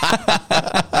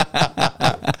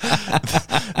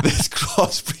 This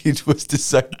crossbreed was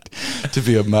designed to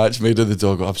be a match made of the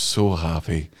dog. I'm so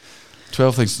happy.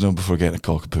 12 things to know before getting a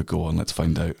cockapoo. Go on, let's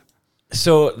find out.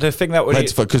 So the thing that would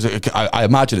Because I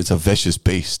imagine it's a vicious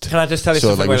beast. Can I just tell you So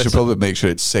something? like we about should it? probably make sure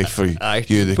it's safe for you.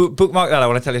 Bookmark that. I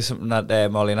want to tell you something that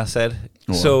Molly and I said.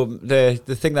 Go on. So the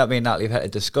thing that me and Natalie have had to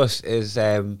discuss is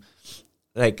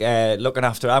looking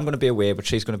after. I'm going to be away, but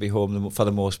she's going to be home for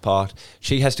the most part.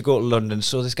 She has to go to London,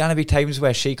 so there's going to be times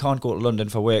where she can't go to London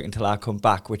for work until I come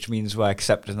back, which means we're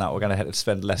accepting that we're going to have to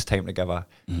spend less time together.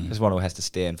 There's one who has to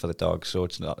stay in for the dog, so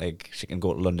it's not like she can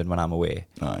go to London when I'm away.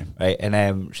 Aye. Right,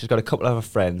 and she's got a couple of her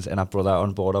friends and her brother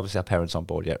on board. Obviously, her parents on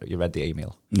board. You read the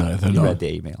email. No, they're You not. read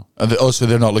the email. Also,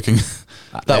 they're not looking.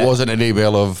 That Uh, wasn't an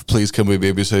email of "Please, can we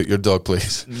babysit your dog,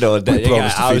 please?" No, We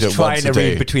promised to I feed was it trying once to a day.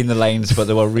 read between the lines, but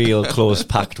there were real close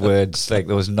packed words. Like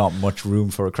there was not much room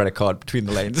for a credit card between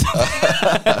the lines.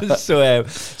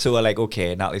 So we're like,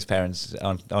 okay, Natalie's parents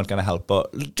aren't going to help,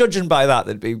 but judging by that,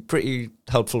 they'd be pretty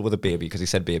helpful with a baby because he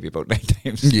said baby about 9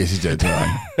 times. Yes, he did.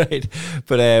 Aye. Right,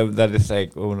 but then it's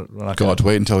like, oh, we're not God,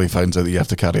 wait until he finds out that you have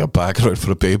to carry a bag around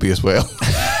for a baby as well.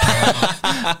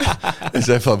 As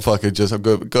if I'm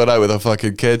going out with a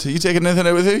fucking kid. Are you taking anything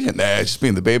out with you? Nah, just me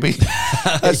and the baby.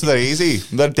 That's they're easy.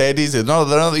 They're dead easy. No,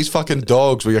 they're not these fucking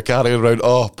dogs where you're carrying around,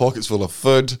 pockets full of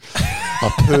food, a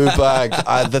poo bag.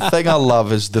 The thing I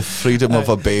love is the freedom of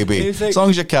a baby. It's like- As long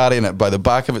as you're carrying it by the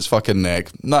back of its fucking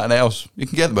neck, nothing else. You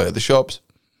can get them out at the shops.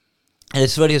 And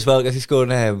it's funny as well because he's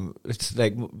going. It's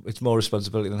like it's more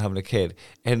responsibility than having a kid.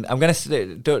 And I'm gonna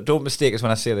say, don't mistake us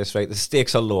when I say this, right? The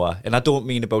stakes are lower, and I don't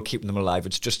mean about keeping them alive.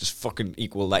 It's just as fucking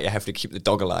equal that you have to keep the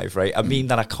dog alive, right? I mean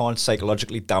that I can't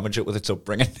psychologically damage it with its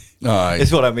upbringing. Aye.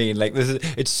 Is what I mean. Like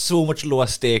it's so much lower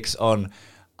stakes on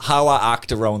how I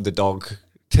act around the dog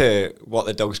to what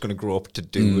the dog's going to grow up to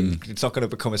do. And it's not going to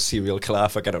become a serial killer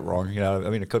if I get it wrong. You know, I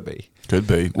mean, it could be. Could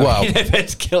be. Well, If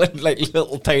it's killing like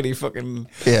little tiny fucking.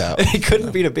 yeah. It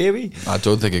couldn't beat a baby. I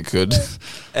don't think it could.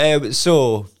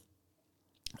 So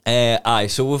we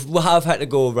have had to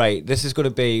go, right, this is going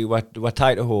to be, we're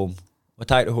tied to home. We're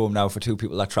tied to home now for two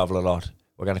people that travel a lot.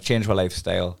 We're going to change our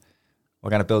lifestyle. We're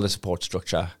going to build a support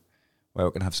structure where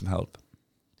we can have some help.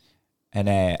 And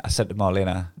I said to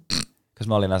Marlena, because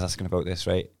Marlena's asking about this,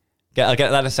 right? I'll get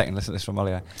that in a second. Listen to this from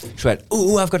Marlena. She went,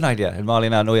 "Oh, I've got an idea." And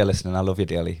Marlena, I know you're listening. I love you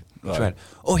dearly. Right. She went,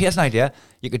 "Oh, here's an idea.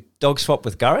 You could dog swap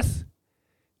with Gareth."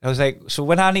 I was like, "So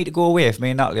when I need to go away, if me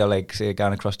and Natalie are like, say,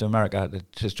 going across to America to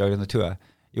just join the tour,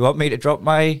 you want me to drop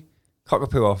my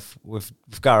cockapoo off with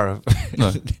Gareth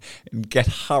No. and get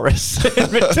Harris in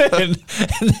return,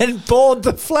 and then board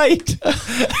the flight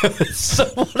with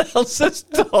someone else's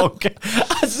dog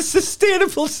as a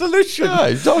sustainable solution.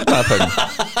 Yeah, dog napping.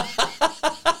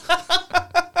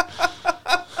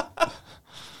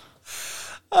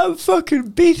 I'm fucking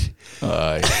beat.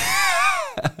 Aye.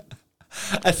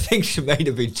 I think she might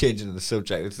have been changing the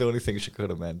subject. It's the only thing she could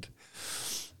have meant.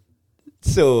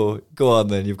 So go on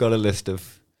then. You've got a list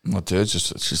of. Well, dude, it's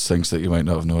just things that you might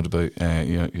not have known about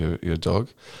your dog.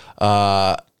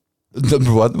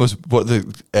 Number one was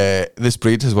this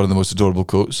breed has one of the most adorable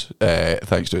coats,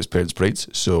 thanks to its parents' breeds.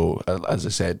 So, as I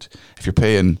said, if you're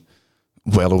paying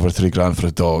well over $3,000 for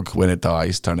a dog, when it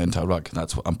dies, turn it into a rug.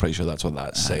 That's what I'm pretty sure that's what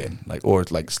that's saying. Like, or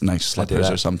like nice slippers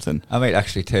or something. I might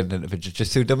actually turn it into a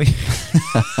jiu-jitsu dummy.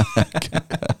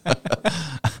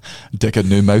 Dick a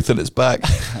new mouth in its back.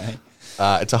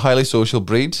 It's a highly social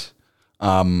breed.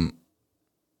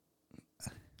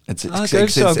 It's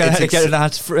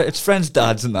friends'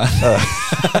 dads and that.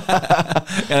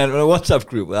 And a WhatsApp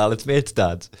group. Well, it's mates'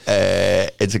 dads.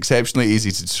 It's exceptionally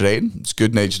easy to train. It's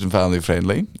good-natured and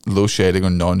family-friendly. Low shedding or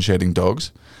non-shedding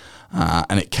dogs,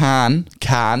 and it can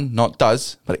not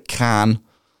does, but it can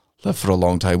live for a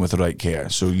long time with the right care.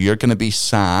 So you're going to be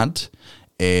sad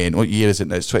in what year is it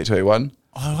now? It's 2021.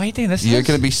 Oh, why are you doing this? You're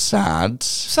going to be sad.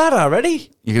 Sad already?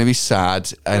 You're going to be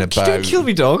sad in about. Don't kill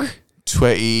me, dog.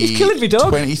 He's killing me,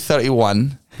 dog.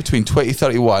 2031, between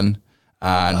 2031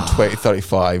 and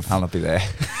 2035. I'll not be there.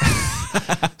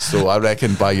 So I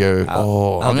reckon by your,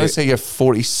 I'm going to say your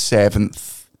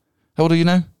 47th. How old are you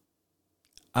now?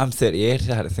 I'm 38.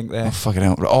 I had to think there. Oh, fucking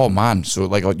hell. Oh, man. So,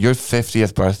 like, on your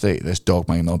 50th birthday, this dog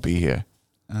might not be here.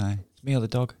 Aye. It's me or the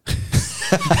dog.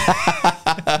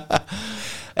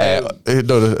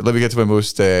 No, let me get to my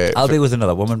most... I'll be with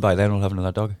another woman by then. We'll have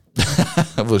another dog.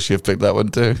 Well, she've picked that one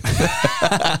too.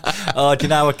 Oh, do you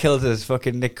know what killed us?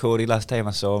 Fucking Nick Cody last time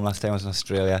I saw him, last time I was in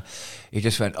Australia. He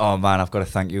just went, oh man, I've got to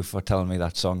thank you for telling me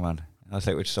that song, man. I was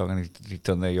like, which song? And he'd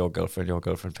done the Your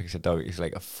Girlfriend Picks a Dog. He's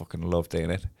like, I fucking love doing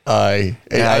it. Aye.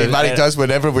 Manny does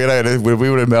whenever we're out, when we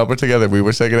were in Melbourne together, we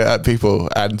were singing it at people.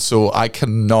 And so I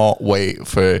cannot wait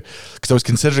for, because I was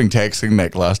considering texting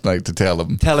Nick last night to tell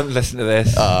him. Tell him to listen to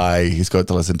this. Aye, he's got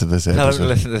to listen to this episode. Tell him to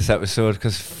listen to this episode,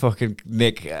 because fucking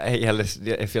Nick,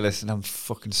 if you listen, I'm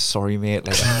fucking sorry, mate.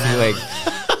 Like,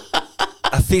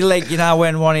 I feel like, you know,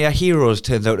 when one of your heroes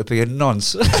turns out to be a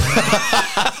nonce.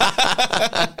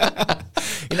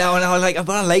 You know, and I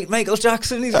like Michael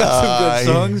Jackson. He's got some good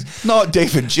songs. Not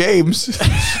David James.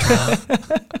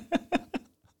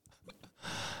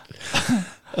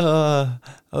 I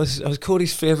was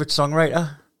Cody's favourite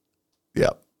songwriter. Yeah.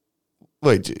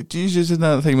 Wait, do you just in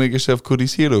that thing make yourself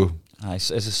Cody's hero?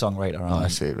 As a songwriter. I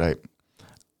see, right.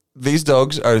 These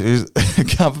dogs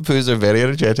Cavapoos are very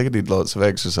energetic and need lots of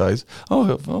exercise.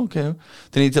 Oh, okay.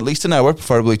 They need at least an hour,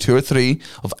 preferably 2 or 3,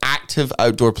 of active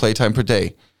outdoor playtime per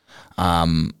day.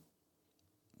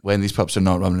 When these pups are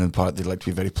not running in the park, they like to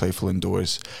be very playful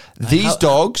indoors. These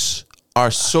dogs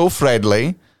are so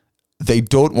friendly, they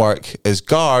don't work as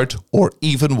guard or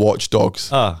even watchdogs.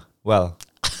 Oh, well.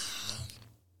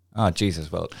 Oh,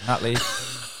 Jesus. Well, Natalie,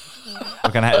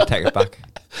 we're going to have to take it back.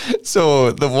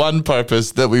 So the one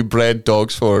purpose that we bred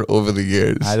dogs for over the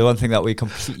years. The one thing that we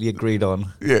completely agreed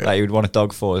on that you would want a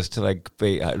dog for is to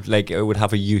be it would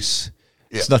have a use.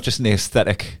 Yeah. It's not just an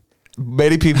aesthetic.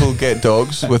 Many people get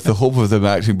dogs with the hope of them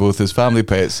acting both as family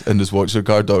pets and as watch or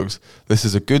guard dogs. This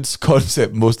is a good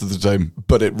concept most of the time,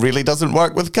 but it really doesn't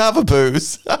work with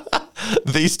Cavapoos.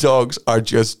 These dogs are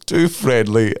just too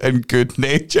friendly and good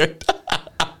natured.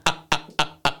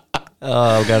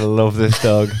 Oh, I'm gonna love this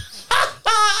dog.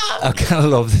 I'm gonna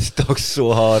love this dog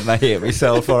so hard, and I hate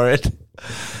myself for it.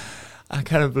 I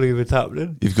can't believe it's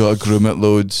happening. You've got to groom it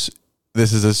loads.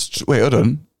 This is wait, hold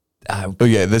on.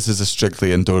 This is a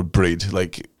strictly indoor breed.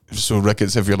 Like, so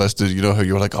Ricketts, if you're listening, you know how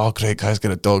you were like, oh great, guys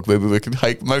get a dog, maybe we can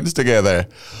hike mountains together.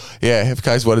 Yeah, if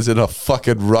guys want us in a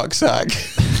fucking rucksack.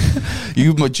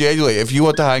 You genuinely, if you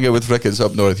want to hang out with Ricketts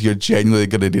up north, you're genuinely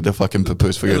going to need a fucking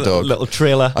papoose for your dog. Little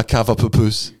trailer. A Cava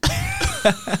papoose.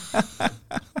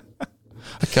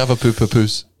 A Cavapoo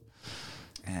papoose.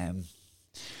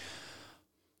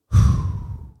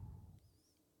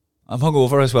 I'm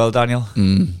hungover as well, Daniel.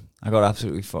 I got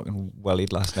absolutely fucking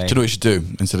wellied last night. Do you know what you should do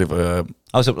instead of?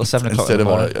 I was up till 7 o'clock.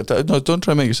 No, don't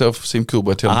try and make yourself seem cool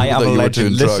by telling people that you were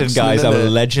doing drugs. Listen, guys, I'm a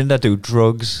legend. I do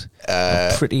drugs.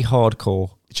 I'm pretty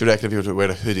hardcore. Do you reckon if you were to wear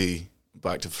a hoodie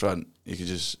back to front, you could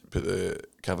just put the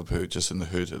Cavapoo just in the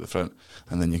hood at the front,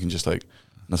 and then you can just like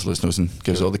Nuzzle his nose and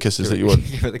gives it all the kisses that you want.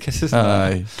 Give it the kisses.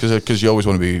 Aye, because you always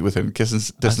want to be within kissing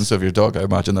distance of your dog. I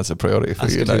imagine that's a priority for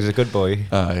you. He's a good boy.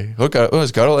 Aye. Oh,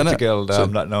 it's girl, isn't It's it? a girl. No, So-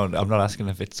 I'm not asking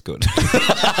if it's good.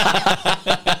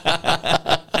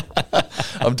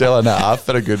 I'm telling that I've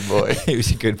been a good boy. He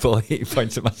was a good boy. He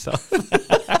points at myself.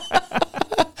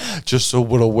 Just so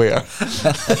we're aware.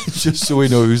 Just so we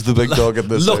know who's the big dog in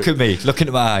this. Look at me. Look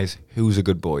into my eyes. Who's a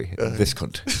good boy? This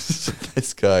cunt.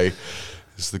 This guy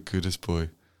is the goodest boy.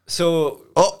 So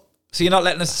you're not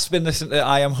letting us spin this into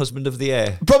I am husband of the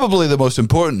year? Probably the most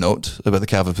important note about the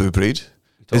Cavapoo breed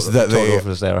is that they over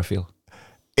us there, I feel.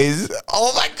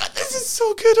 oh my god, this is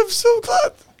so good. I'm so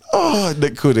glad. Oh,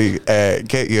 Nick Cody,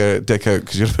 get your dick out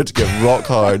because you're about to get rock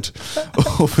hard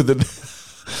over the.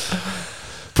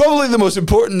 Probably the most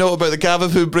important note about the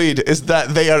Cavapoo breed is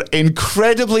that they are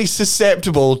incredibly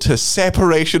susceptible to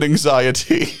separation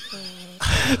anxiety.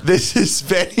 This is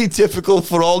very typical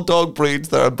for all dog breeds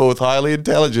that are both highly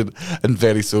intelligent and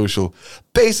very social.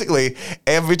 Basically,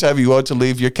 every time you want to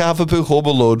leave your Cavapoo home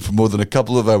alone for more than a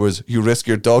couple of hours, you risk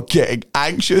your dog getting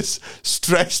anxious,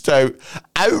 stressed out,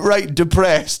 outright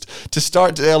depressed, to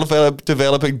start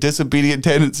developing disobedient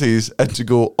tendencies, and to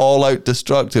go all out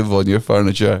destructive on your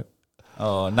furniture.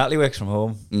 Oh, Natalie works from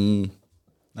home.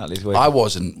 Natalie's working. I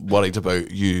wasn't worried about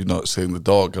you not seeing the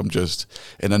dog. I'm just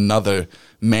in another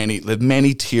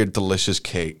many-tiered delicious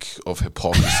cake of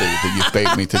hypocrisy that you've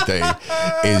baked me today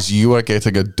is you are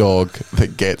getting a dog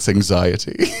that gets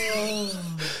anxiety.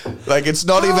 Like it's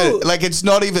not even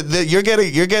you're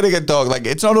getting a dog. Like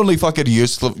it's not only fucking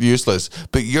useless,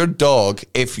 but your dog,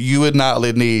 if you and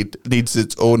Natalie needs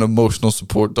its own emotional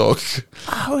support dog.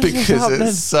 How is this because happening?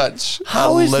 it's such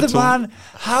How a is little.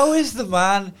 the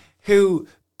man who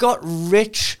got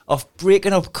rich off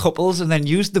breaking up couples and then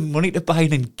used the money to buy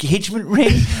an engagement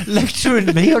ring lecturing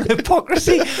me on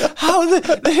hypocrisy? How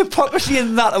the hypocrisy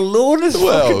in that alone is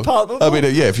fucking palpable. I mean,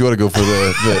 yeah, if you want to go for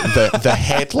the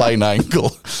headline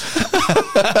angle,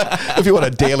 if you want a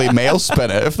Daily Mail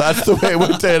spin it, if that's the way we're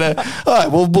doing it, all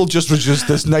right, we'll just reduce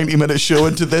this 90-minute show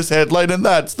into this headline and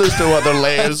there's no other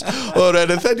layers or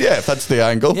anything. Yeah, if that's the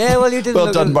angle. Yeah, well, you didn't. Well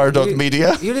look done, at, Murdoch you,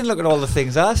 Media. You didn't look at all the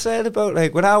things I said about,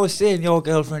 like, when I was saying your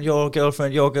girlfriend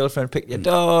picked your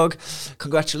dog.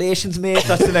 Congratulations, mate.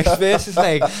 That's the next verse. It's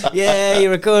like, yeah,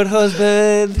 you're a good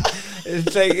husband.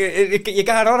 It's like you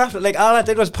got on after. Like all I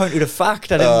did was point you to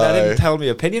fact. I didn't tell my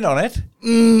opinion on it.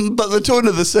 But the tone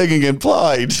of the singing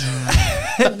implied.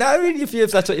 No, I mean,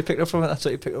 if that's what you picked up from it, that's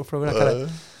what you picked up from it. I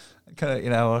kind of,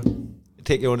 you know,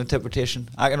 take your own interpretation.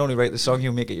 I can only write the song.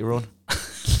 You make it your own.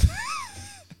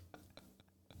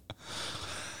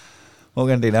 What are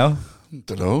we gonna do now?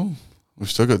 Don't know. We've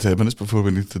still got 10 minutes before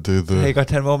we need to do the. Hey, you got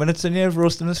 10 more minutes in you of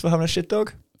roasting us for having a shit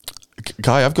dog?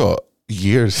 Guy, I've got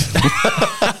years.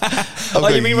 Oh,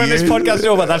 you mean when this podcast is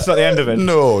over, that's not the end of it?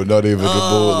 No, not even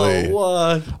remotely.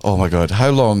 What? Oh my god, how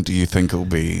long do you think it'll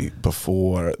be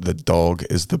before the dog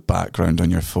is the background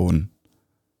on your phone?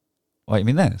 What, you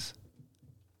mean this?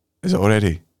 Is it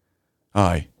already?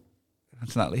 Aye.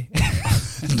 That's Natalie.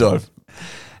 No.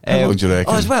 How long do you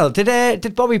reckon? Oh, as well,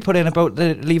 did Bobby put in about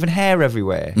the leaving hair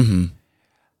everywhere? Mm-hmm.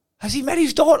 Has he met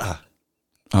his daughter?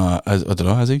 I don't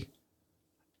know, has he?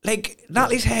 Like,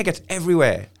 Natalie's hair gets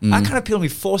everywhere. I kind of peel my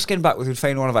foreskin back without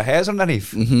finding one of her hairs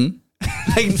underneath. Mm-hmm.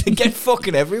 Like, they get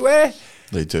fucking everywhere.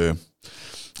 They do.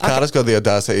 Cara's got the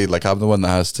audacity, like I'm the one that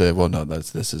has to, well no,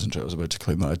 this isn't true, I was about to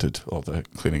claim that I did all the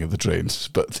cleaning of the drains,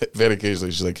 but very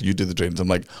occasionally she's like, you do the drains. I'm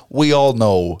like, we all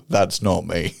know that's not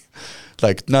me.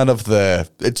 Like none of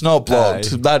it's not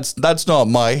blocked. Aye. That's not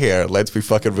my hair. Let's be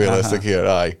fucking realistic here.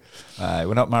 Aye.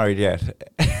 We're not married yet.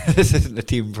 This isn't a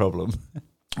team problem.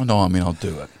 No, I mean I'll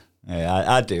do it.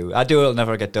 Yeah, I do. It'll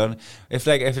never get done. If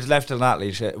it's left to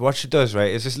Natalie, what she does, right,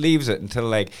 is just leaves it until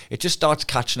like it just starts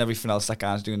catching everything else that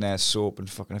guy's doing there, soap and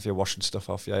fucking if you're washing stuff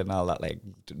off, yeah, and all that like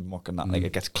mucking that, like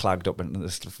it gets clogged up into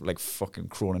this like fucking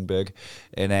Cronenberg,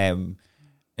 and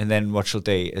then what she'll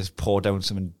do is pour down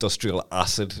some industrial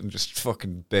acid and just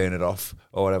fucking burn it off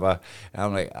or whatever. And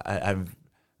I'm like, I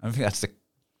think that's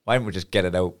why don't we just get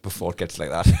it out before it gets like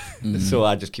that? So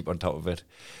I just keep on top of it.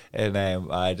 And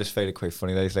I just find it quite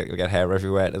funny that he's like, you'll get hair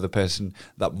everywhere to the person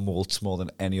that molts more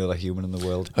than any other human in the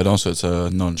world. And also it's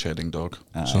a non-shedding dog,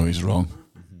 so he's wrong.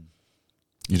 Mm-hmm.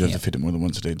 You don't have to feed it more than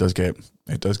once a day. It does get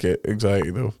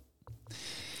anxiety though.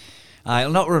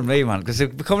 It'll not run me, man, because they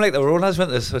become like their own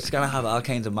husband, so it's going to have all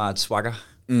kinds of mad swagger.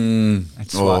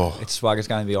 Its swagger's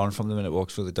going to be on from the minute it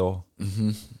walks through the door.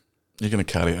 Mm-hmm. You're going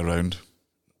to carry it around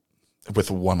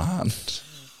with one hand.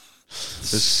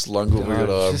 Just slung over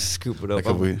your arm. Just scoop it up.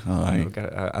 Like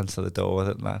answer the door with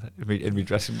it and that. In me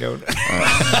dressing gown.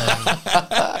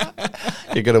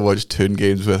 You're going to watch Toon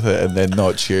games with it and then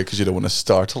not cheer because you don't want to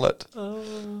startle it.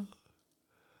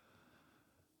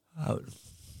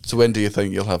 So when do you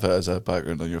think you'll have it as a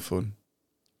background on your phone?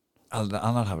 I'll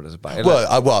not have it as a background.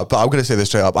 Well, but I'm going to say this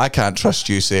straight up. I can't trust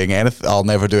you saying anything. I'll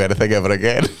never do anything ever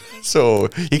again. So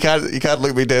you can't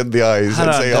look me dead in the eyes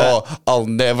and say, I'll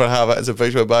never have it as a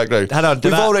visual background.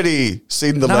 We've already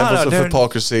seen the levels of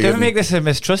hypocrisy. Don't make this a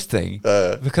mistrust thing.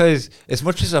 Because as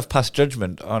much as I've passed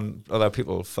judgment on other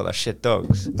people for their shit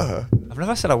dogs, I've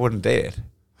never said I wouldn't date.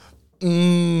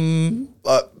 I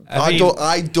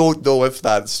don't know if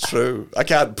that's true. I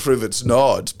can't prove it's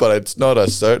not, but it's not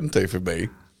a certainty for me.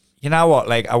 You know what?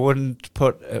 Like, I wouldn't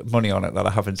put money on it that I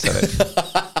haven't said it.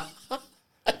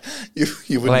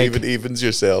 You wouldn't even evens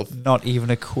yourself. Not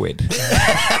even a quid.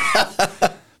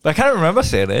 But I can't remember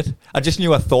saying it. I just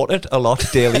knew I thought it a lot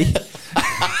daily.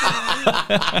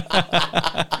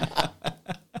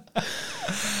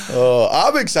 Oh,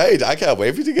 I'm excited. I can't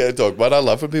wait for you to get a dog. Man, I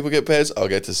love when people get pets. I'll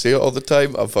get to see it all the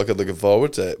time. I'm fucking looking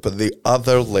forward to it. But the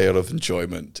other layer of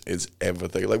enjoyment is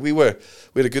everything. Like, we had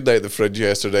a good night at the Fringe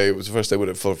yesterday. It was the first time when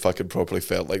it fucking properly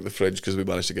felt like the Fringe because we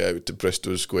managed to get out to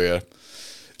Bristol Square.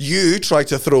 You tried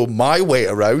to throw my weight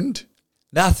around.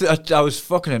 I was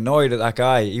fucking annoyed at that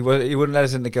guy. He wouldn't let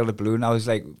us in the Gilded Balloon. I was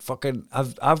like, fucking,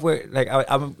 I've worked, like,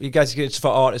 I'm, you guys, it's for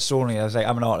artists only. I was like,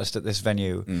 I'm an artist at this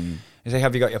venue. He's like,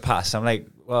 have you got your pass? I'm like,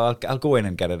 well, I'll go in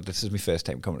and get it. This is my first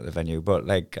time coming to the venue, but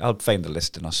like, I'll find the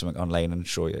listing or something online and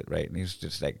show you it, right? And he's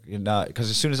just like, you know,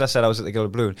 because as soon as I said I was at the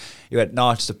Gilded Balloon, he went,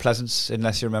 no, it's the Pleasance,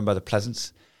 unless you remember the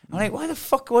Pleasance. I'm like, why the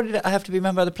fuck did I have to be a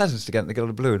member of the Pleasance to get in the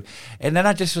Gilded Balloon? And then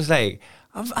I just was like,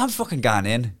 I'm fucking gone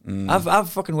in. I've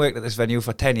fucking worked at this venue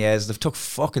for 10 years. They've took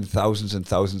fucking thousands and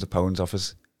thousands of pounds off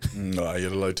us. No,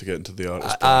 you're allowed to get into the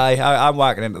artist. I'm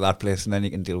walking into that place and then you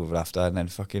can deal with it after. And then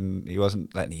fucking, he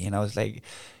wasn't letting me in. I was like,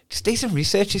 just do some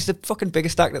research. He's the fucking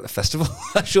biggest act at the festival.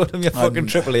 I showed him your fucking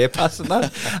AAA pass and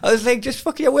that. I was like, just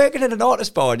fucking, you're working in an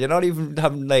artist bar and you're not even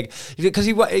having like, because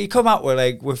he come out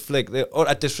with the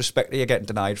utter disrespect that you're getting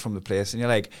denied from the place. And you're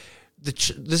like,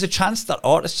 there's a chance that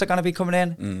artists are going to be coming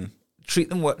in. Treat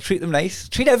them nice.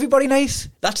 Treat everybody nice.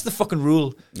 That's the fucking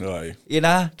rule. Aye. You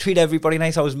know, treat everybody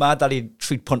nice. I was mad that he'd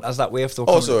treat punters that way if they were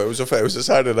also, it was a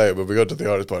Saturday night when we got to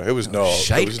the artist bar. It was no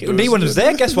shite. Me when was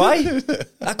there, guess why?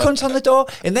 That cunt's on the door.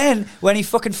 And then when he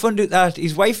fucking found out that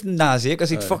his wife Nazia, because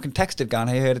he'd fucking texted Gan,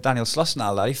 he heard of Daniel Sloss and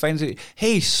all that, he finds out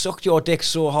he sucked your dick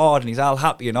so hard and he's all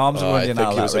happy and arms around you and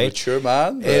all that, right? I think he was a mature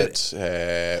man that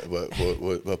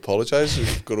apologised. He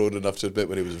was grown enough to admit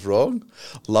when he was wrong.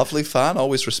 Lovely fan,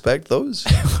 always respect those.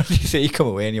 What did you say? You come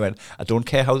away and you went, I don't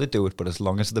care how they do it, but as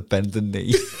long as they bend the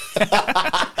knee.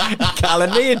 You're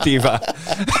calling me a diva.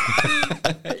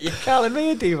 You're calling me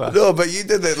a diva. No, but you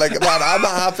did it. Like, man, I'm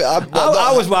not happy.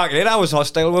 I was walking in. I was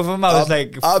hostile with him. I was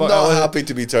like, I'm not happy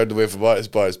to be turned away from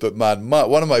artist bars, but man,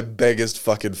 one of my biggest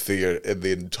fucking fear in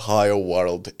the entire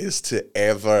world is to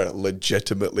ever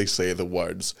legitimately say the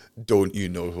words, don't you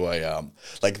know who I am?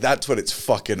 Like, that's when it's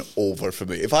fucking over for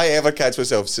me. If I ever catch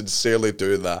myself sincerely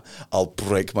doing that, I'll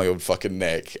break my own fucking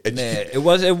neck. It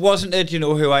wasn't it, you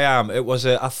know who I am. It was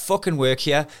I fucking work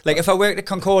here. Like, if I worked at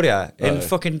Concordia in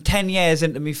fucking 10 years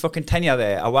into me fucking tenure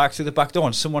there, I walked through the back door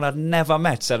and someone I'd never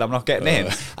met said I'm not getting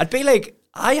in, I'd be like,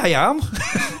 I am.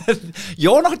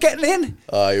 You're not getting in.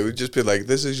 It would just be like,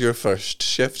 this is your first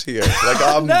shift here.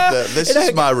 Like, this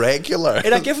is my regular.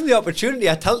 And I give him the opportunity.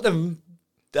 I told him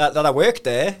that I worked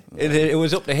there. It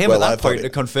was up to him at that point to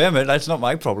confirm it. That's not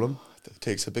my problem. It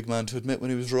takes a big man to admit when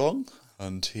he was wrong,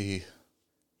 and he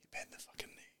bent the fucking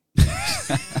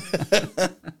knee.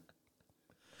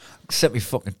 Set me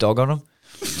fucking dog on him.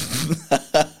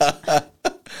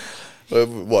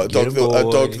 What, a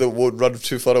dog that won't run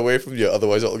too far away from you,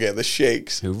 otherwise it'll get the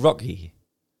shakes. Who, Rocky?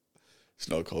 It's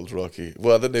not called Rocky.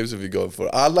 What other names have you gone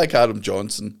for? I like Adam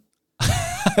Johnson.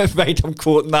 Right, I'm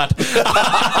quoting that.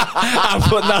 I'm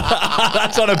putting that.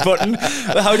 That's on a button.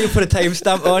 But how do you put a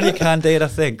timestamp on? You can't do it, I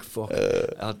think. Fuck.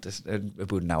 I'll just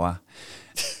about an hour.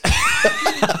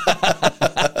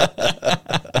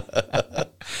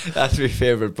 That's my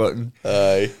favourite button.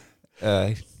 Aye.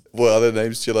 What other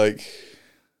names do you like?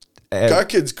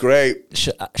 Gherkin's great.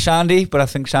 Shandy, but I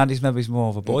think Shandy's maybe more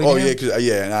of a boy. Oh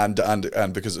yeah,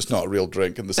 and because it's not a real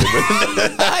drink in the same way.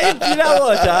 You know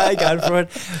what? I got for it.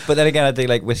 But then again, I do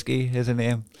like whiskey as a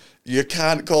name. You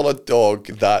can't call a dog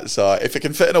that. If it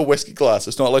can fit in a whiskey glass,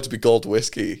 it's not allowed to be called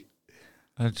whiskey.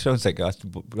 It sounds like that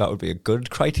would be a good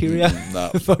criteria.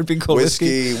 No. If it would be called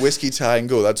whiskey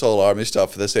Tango. That's all army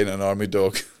stuff. This ain't an army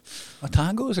dog. A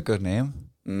Tango is a good name.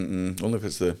 Only if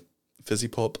it's the fizzy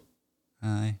pop.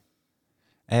 Aye.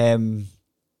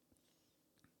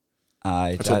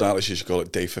 I told Natalie she should call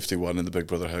it Day 51 in the Big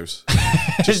Brother house.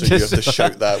 Just so you have to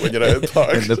shout that when you're out in the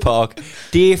park. In the park.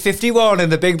 Day 51 in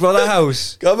the Big Brother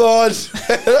house. Come on.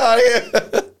 Get out of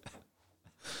here.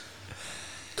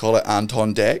 Call it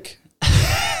Anton Deck.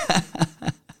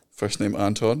 First name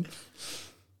Anton.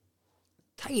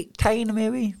 Tyne,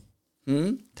 maybe.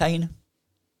 Tyne.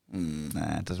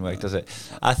 Nah, it doesn't work, does it?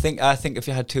 I think if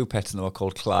you had two pets and they were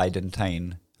called Clyde and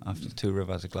Tyne, after the two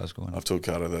rivers of Glasgow. I've told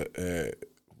Cara that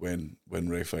when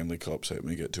Ray finally cops out and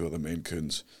we get two other Maine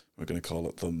Coons, we're going to call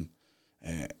it them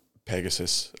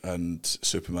Pegasus and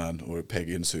Superman, or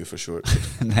Peggy and Sue for short.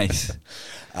 Nice.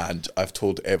 And I've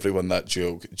told everyone that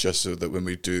joke just so that when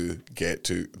we do get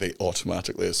to, they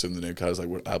automatically assume the name. Cara's like,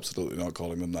 we're absolutely not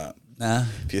calling them that. Nah.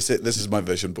 If you say, this is my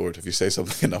vision board, if you say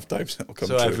something enough times, it'll come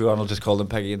true. So everyone will just call them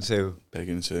Peggy and Sue.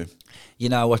 Peggy and Sue. You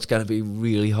know what's going to be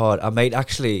really hard? I might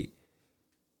actually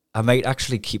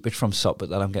keep it from Sop, but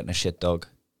that I'm getting a shit dog.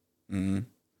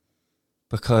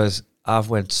 Because I've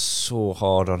went so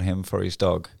hard on him for his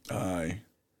dog. Aye.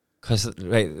 Because,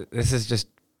 right, this is just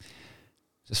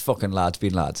fucking lads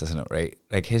being lads, isn't it, right?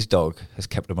 Like, his dog has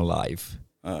kept him alive.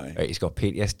 Aye. Right, he's got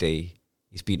PTSD.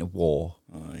 He's been to war.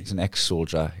 Aye. He's an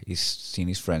ex-soldier. He's seen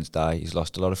his friends die. He's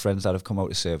lost a lot of friends that have come out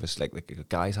of service. Like, the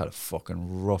guy's had a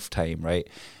fucking rough time, right?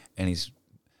 And he's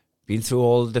been through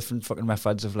all the different fucking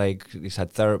methods of, like, he's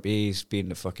had therapy. He's been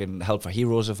to fucking Help for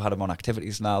Heroes. Have had him on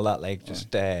activities and all that. Like,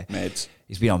 just meds.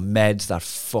 He's been on meds that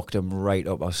fucked him right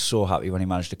up. I was so happy when he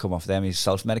managed to come off them. He's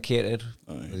self-medicated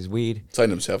with his weed.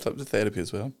 Signed himself up to therapy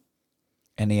as well.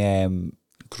 And he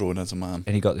grown as a man.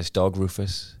 And he got this dog,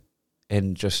 Rufus,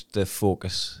 in just the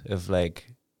focus of,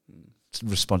 like,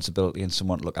 responsibility and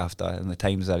someone to look after. And the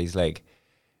times that he's like,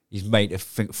 he's might have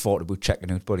thought about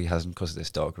checking out, but he hasn't because of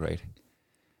this dog, right?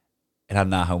 And I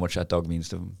know how much that dog means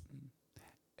to him.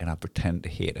 And I pretend to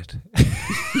hate it.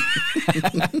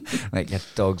 Like, your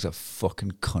dog's a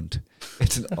fucking cunt.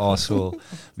 It's an arsehole.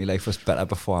 My life was better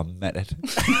before I met it.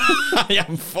 I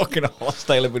am fucking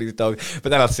hostile about his dog. But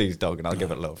then I'll see his dog and I'll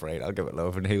give it love, right? I'll give it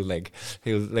love. And I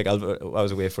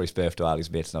was away for his birthday, all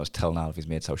his mates, and I was telling all of his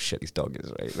mates how shit his dog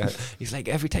is, right? He's like,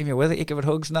 every time you're with it, you give it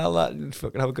hugs and all that, and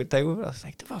fucking have a good time with it. I was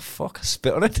like, do I fuck? I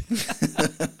spit on it.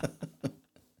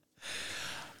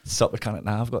 Sopit can't.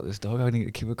 Now I've got this dog. I need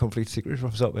to keep a complete secret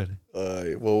from Sopit.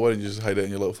 Well, why don't you just hide it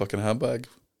in your little fucking handbag?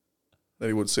 Then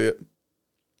he won't see it.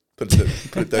 Put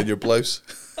it down your blouse.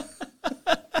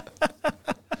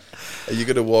 Are you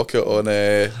gonna walk it on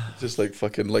just like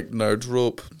fucking like nerd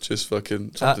rope? Just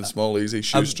fucking something small, easy,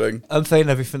 shoestring. I'm saying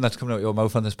everything that's coming out of your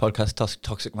mouth on this podcast,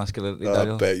 toxic masculinity.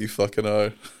 I bet you fucking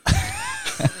are.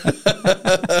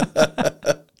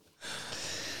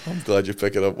 I'm glad you're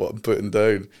picking up what I'm putting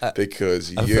down,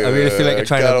 because your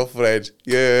girlfriend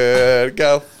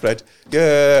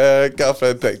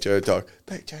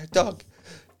picked your dog.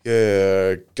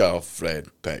 Your girlfriend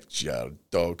picked your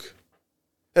dog.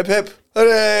 Hip hip,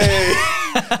 hooray!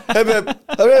 Hip hip,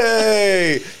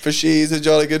 hooray! For she's a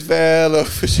jolly good fellow.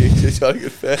 For she's a jolly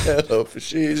good fellow. For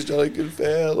she's a jolly good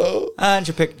fellow. And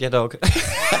you picked your dog.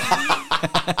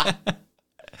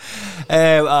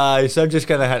 So I'm just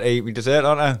gonna have to eat my dessert,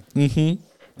 aren't I? Mm-hmm.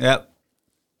 Yep.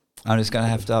 I'm just gonna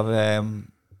have to have a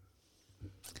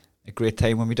great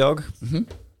time with my dog. Mm-hmm.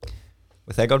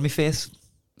 With egg on my face.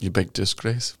 You big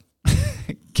disgrace.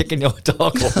 Kicking your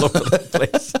dog all over the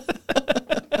place.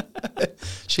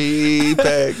 She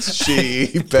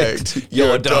pegged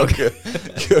your dog.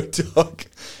 Your dog.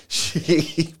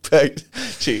 She pegged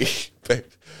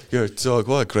your dog.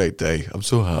 What a great day. I'm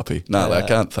so happy. I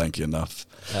can't thank you enough.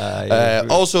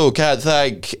 Also, can't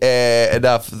thank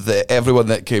enough everyone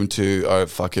that came to our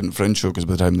fucking Fringe show, because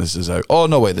by the time this is out, oh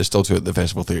no wait, there's still two at the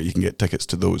Festival Theatre. You can get tickets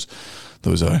to those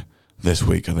are this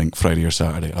week, I think Friday or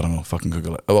Saturday, I don't know, fucking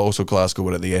Google it. Also Glasgow,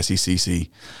 we're at the SECC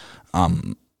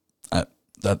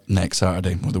that next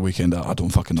Saturday or the weekend, I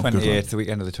don't fucking know. 28th, the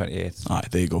weekend of the 28th.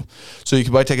 Alright, there you go. So you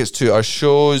can buy tickets to our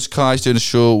shows. Kai's doing a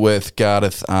show with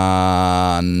Gareth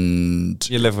and...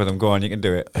 You live with him, go on, you can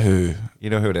do it. Who?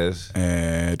 You know who it is?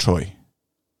 Troy.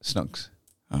 Snooks.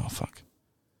 Oh, fuck.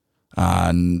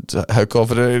 And how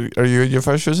confident are you in your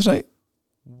first show tonight?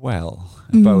 Well,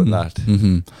 about that.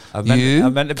 Mm-hmm.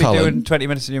 I'm meant to be doing 20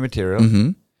 minutes of new material.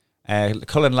 Mm-hmm.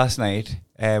 Cullen last night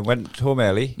went home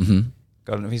early,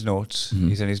 got into his notes. Mm-hmm.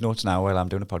 He's in his notes now while I'm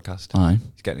doing a podcast. Aye.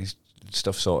 He's getting his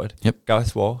stuff sorted. Yep.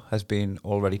 Gareth Waugh has been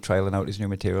already trialling out his new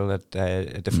material at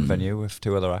a different venue with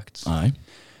two other acts. Aye.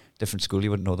 Different school,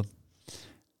 you wouldn't know them.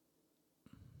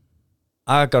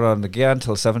 I got on the gear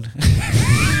until 7.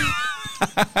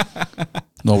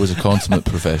 Always a consummate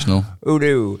professional. Who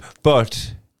knew?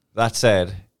 But that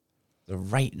said, the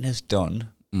writing is done.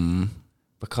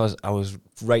 because I was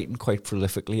writing quite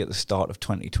prolifically at the start of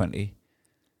 2020,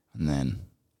 And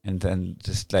then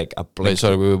just like I wait, blinked.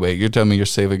 sorry, wait. You're telling me your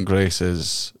saving grace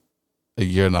is a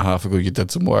year and a half ago you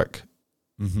did some work.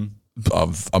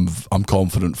 I'm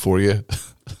confident for you.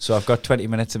 So I've got 20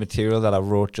 minutes of material that I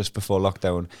wrote just before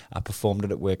lockdown. I performed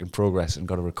it at Work in Progress and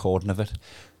got a recording of it,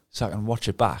 so I can watch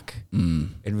it back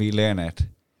and relearn it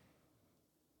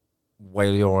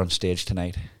while you're on stage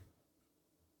tonight.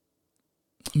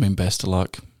 I mean, best of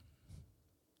luck.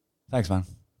 Thanks, man.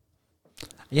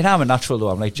 You know I'm a natural though.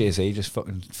 I'm like Jay-Z, just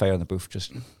fucking fire on the booth.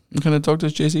 Just What kind of dog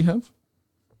does Jay-Z have?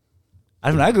 I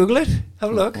don't know. Google it.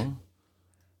 Have a look. Have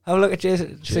a look at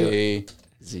Jay-Z.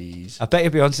 Jay-Z's. I bet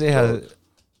you Beyonce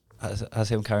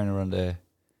has him carrying around the.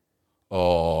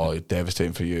 Oh,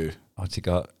 devastating for you. What's he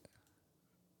got?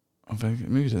 I think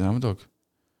maybe he didn't have a dog.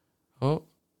 Oh,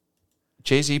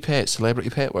 Jay-Z pet, celebrity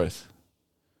pet worth.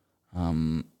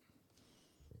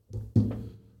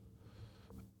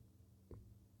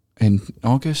 In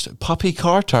August, Puppy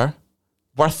Carter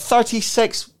worth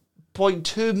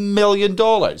 $36.2 million.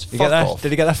 Did he get that?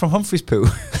 Did he get that from Humphrey's poo?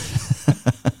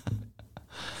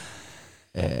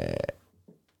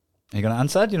 Are you going to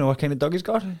answer? Do you know what kind of dog he's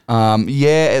got?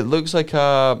 Yeah, it looks like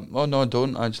a. Oh no, I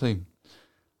don't actually.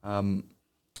 Brand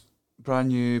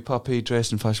new puppy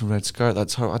dressed in fashion red skirt.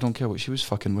 That's her. I don't care what she was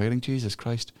fucking wearing. Jesus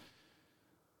Christ.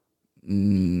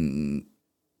 Nah.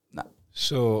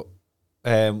 So,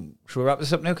 should we wrap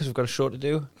this up now because we've got a show to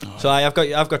do? So I've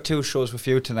got two shows with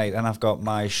you tonight, and I've got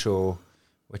my show,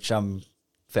 which I'm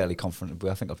fairly confident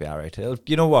with. I think I'll be all right.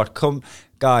 You know what? Come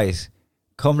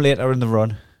later in the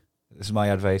run. This is my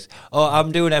advice. Oh,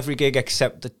 I'm doing every gig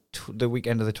except the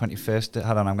weekend of the 21st.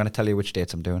 Hold on, I'm going to tell you which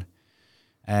dates I'm doing.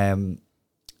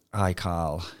 Hi,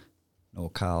 Carl. No,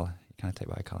 Carl. You can't take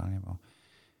by Carl anymore.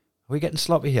 Are we getting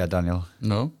sloppy here, Daniel?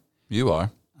 No, you are.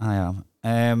 I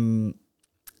am.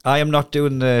 I am not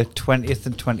doing the 20th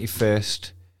and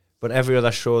 21st, but every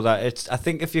other show that it's. I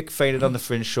think if you find it on the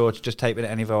Fringe show, just type in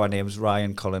any of our names: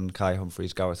 Ryan, Colin, Kai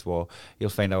Humphreys, Gareth Waugh. You'll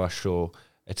find our show.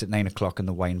 It's at 9:00 in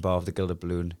the wine bar of the Gilded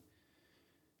Balloon.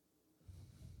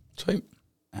 Sweet.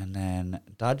 And then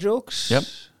dad jokes. Yep.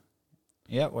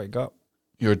 Yep. What you got?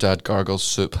 Your dad gargles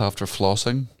soup after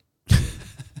flossing.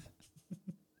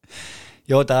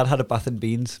 Your dad had a bath and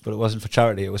beans, but it wasn't for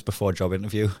charity. It was before a job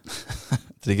interview.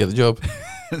 Did he get the job?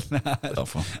 Nah,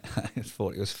 Awful. I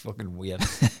thought it was fucking weird.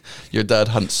 Your dad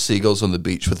hunts seagulls on the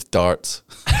beach with darts.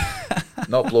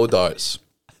 Not blow darts.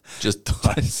 Just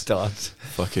darts. Darts.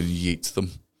 Fucking yeets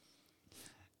them.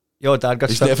 Your dad got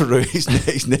He's swept.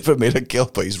 he's never made a kill,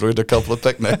 but he's ruined a couple of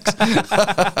picnics.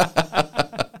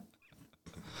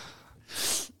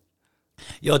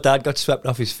 Your dad got swept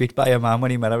off his feet by a man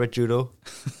when he met her at judo.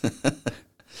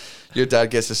 Your dad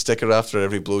gets a sticker after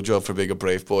every blowjob for being a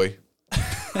brave boy.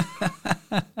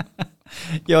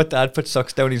 Your dad put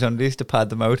socks down his undies to pad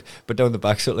them out, but down the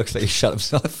back so it looks like he shot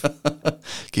himself.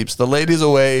 Keeps the ladies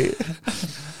away.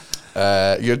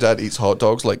 Your dad eats hot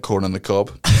dogs like corn on the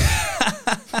cob.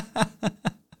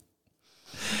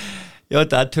 Your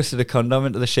dad twisted a condom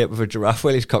into the shape of a giraffe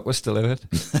while his cock was still in it.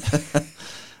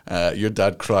 Your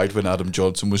dad cried when Adam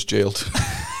Johnson was jailed.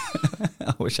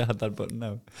 I wish I had that button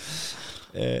now.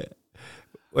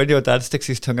 When your dad sticks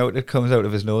his tongue out, it comes out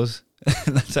of his nose.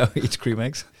 That's how he eats cream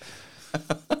eggs.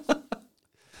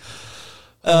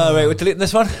 Right, we're deleting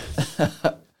this one.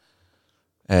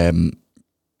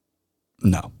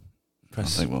 No.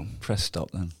 Press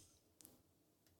stop then.